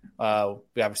coming, we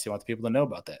obviously want the people to know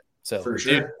about that. So for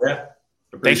sure, dude, yeah.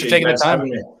 Thanks for taking the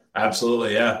time.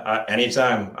 Absolutely, yeah.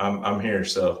 Anytime, I'm here.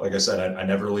 So, like I said, I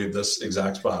never leave this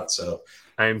exact spot. So,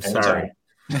 I'm sorry.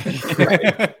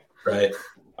 Right.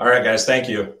 All right, guys. Thank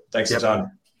you. Thanks a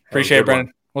ton. Appreciate it,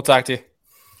 Brennan. We'll talk to you,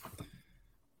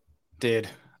 dude.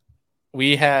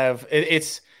 We have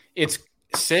it's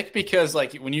sick because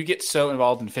like when you get so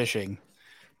involved in fishing,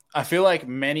 I feel like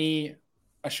I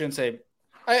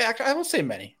won't say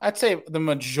many. I'd say the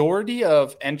majority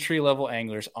of entry-level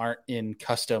anglers aren't in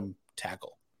custom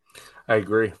tackle. I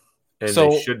agree. And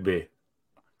they should be.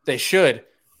 They should.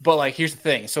 But, like, here's the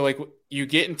thing. So, like, you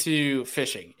get into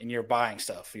fishing and you're buying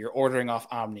stuff. You're ordering off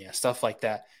Omnia, stuff like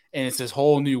that. And it's this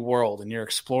whole new world and you're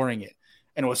exploring it.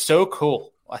 And what's so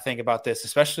cool, I think, about this,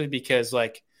 especially because,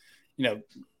 like,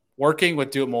 working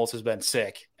with Do It Molds has been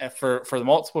sick for the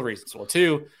multiple reasons. Well,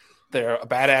 two, they're a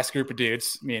badass group of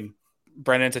dudes. I mean,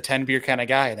 Brennan's a 10-beer kind of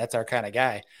guy, and that's our kind of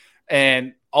guy.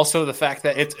 And also the fact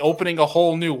that it's opening a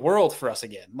whole new world for us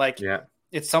again. Like,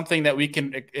 it's something that we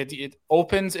can – it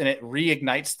opens and it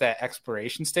reignites that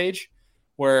exploration stage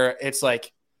where it's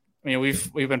like – I mean,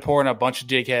 we've been pouring a bunch of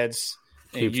jig heads.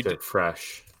 Keeps it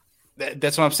fresh.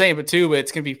 That's what I'm saying. But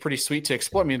it's going to be pretty sweet to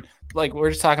explore. I mean, like we were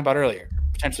just talking about earlier,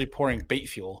 potentially pouring bait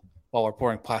fuel while we're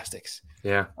pouring plastics.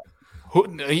 Yeah.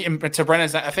 To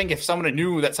Brennan's, I think if someone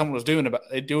knew that someone was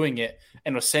doing it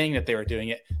and was saying that they were doing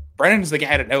it, Brennan's the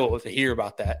guy to hear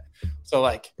about that. So,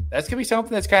 like, that's going to be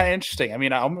something that's kind of interesting. I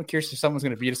mean, I'm curious if someone's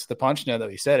going to beat us to the punch now that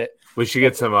we said it. We should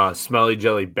get some Smelly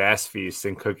Jelly Bass Feast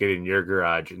and cook it in your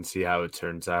garage and see how it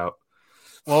turns out.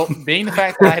 Well, being the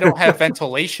fact that I don't have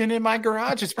ventilation in my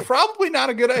garage, it's probably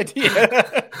not a good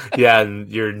idea. Yeah, and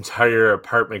your entire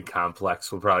apartment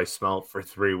complex will probably smell for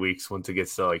 3 weeks once it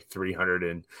gets to like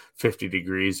 350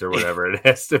 degrees or whatever it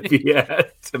has to be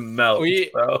at to melt.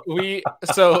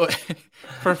 So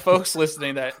for folks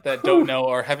listening that don't know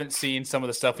or haven't seen some of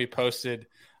the stuff we posted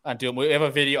on Do It, we have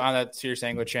a video on that Serious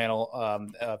Angler channel.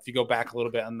 If you go back a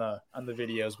little bit on the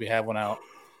videos, we have one out.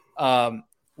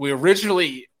 We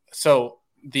originally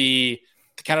the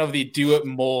kind of the Do It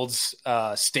Molds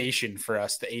station for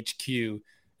us, the HQ,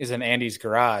 is in Andy's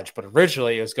garage. But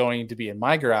originally it was going to be in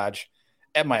my garage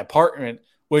at my apartment,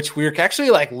 which we were actually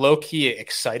like low key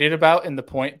excited about in the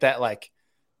point that like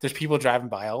there's people driving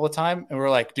by all the time. And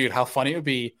we're like, dude, how funny it would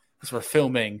be as we're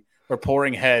filming, we're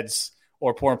pouring heads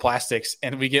or pouring plastics,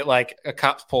 and we get like a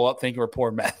cops pull up thinking we're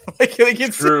pouring meth. like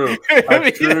it's true.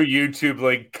 A true YouTube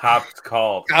like cops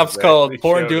called.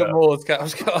 Pouring Do It Molds.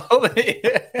 Cops called.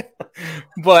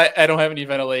 But I don't have any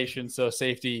ventilation, so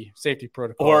safety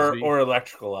protocols. Or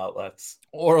electrical outlets.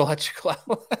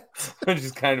 Which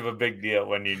is kind of a big deal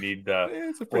when you need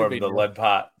the deal. lead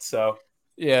pot. So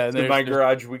yeah, in my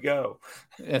garage we go.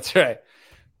 That's right.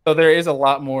 So there is a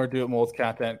lot more Do It Molds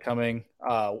content coming,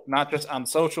 not just on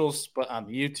socials, but on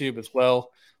YouTube as well.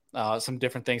 Some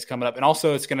different things coming up. And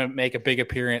also it's going to make a big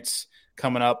appearance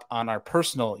coming up on our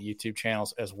personal YouTube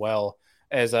channels as well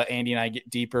as Andy and I get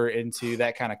deeper into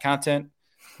that kind of content.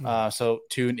 So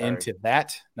tune into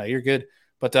that. No, you're good.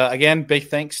 But again, big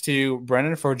thanks to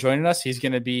Brennan for joining us. He's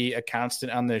going to be a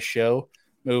constant on this show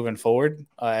moving forward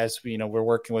as we're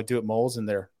working with Do It Molds, and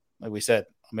they're, like we said,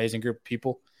 amazing group of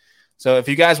people. So if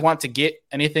you guys want to get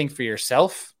anything for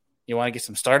yourself, you want to get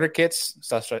some starter kits,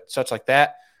 such like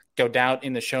that, go down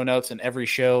in the show notes in every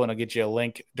show, and I'll get you a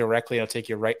link directly. It'll take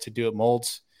you right to Do It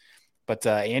Molds. But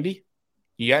Andy,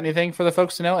 you got anything for the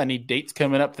folks to know? Any dates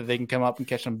coming up that they can come up and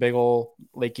catch some big old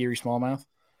Lake Erie smallmouth?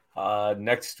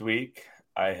 Next week,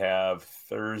 I have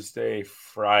Thursday,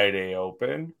 Friday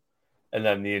open, and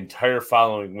then the entire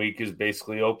following week is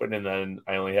basically open, and then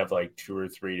I only have like 2 or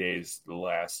 3 days the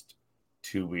last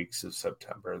 2 weeks of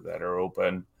September that are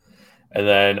open. And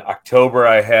then October,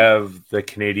 I have the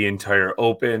Canadian Tire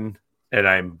open, and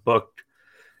I'm booked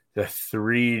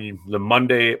the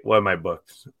Monday. What am I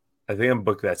booked? I think I'm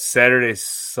booked that Saturday,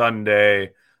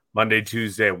 Sunday, Monday,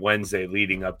 Tuesday, Wednesday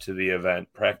leading up to the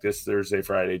event. Practice Thursday,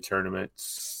 Friday, tournament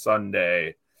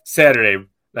Sunday, Saturday.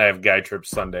 I have guide trips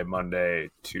Sunday, Monday,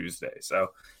 Tuesday. So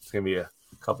it's gonna be a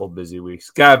couple busy weeks.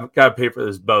 Got to pay for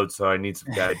this boat, so I need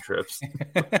some guide trips.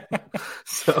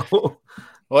 So,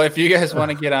 well, if you guys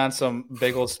want to get on some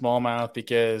big old smallmouth,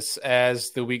 because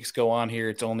as the weeks go on here,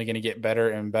 it's only going to get better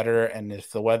and better. And if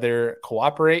the weather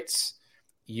cooperates,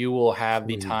 you will have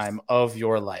the time of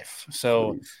your life.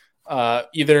 So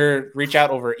either reach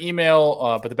out over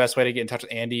email, but the best way to get in touch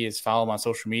with Andy is follow him on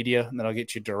social media, and then I'll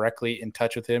get you directly in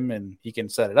touch with him and he can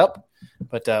set it up.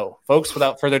 But folks,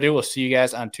 without further ado, we'll see you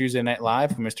guys on Tuesday Night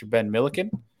Live with Mr. Ben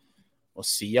Milliken. We'll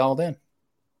see y'all then.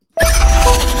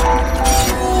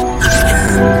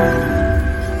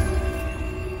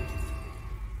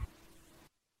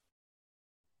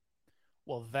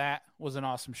 Well, that was an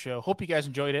awesome show. Hope you guys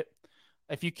enjoyed it.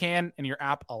 If you can and your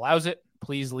app allows it,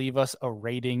 please leave us a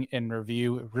rating and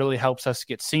review. It really helps us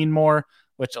get seen more,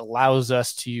 which allows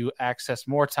us to access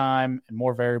more time and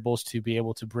more variables to be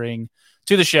able to bring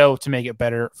to the show to make it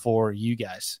better for you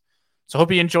guys. So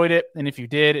hope you enjoyed it. And if you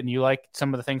did and you liked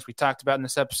some of the things we talked about in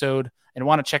this episode and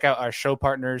want to check out our show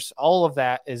partners, all of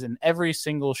that is in every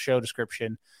single show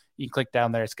description. You can click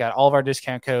down there. It's got all of our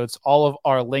discount codes, all of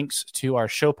our links to our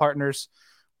show partners,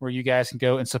 where you guys can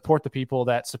go and support the people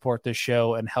that support this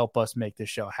show and help us make this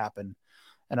show happen.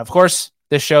 And of course,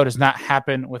 this show does not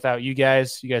happen without you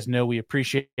guys. You guys know we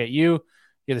appreciate you.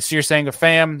 You're the Sear Sanga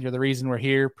fam. You're the reason we're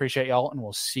here. Appreciate y'all, and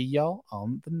we'll see y'all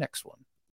on the next one.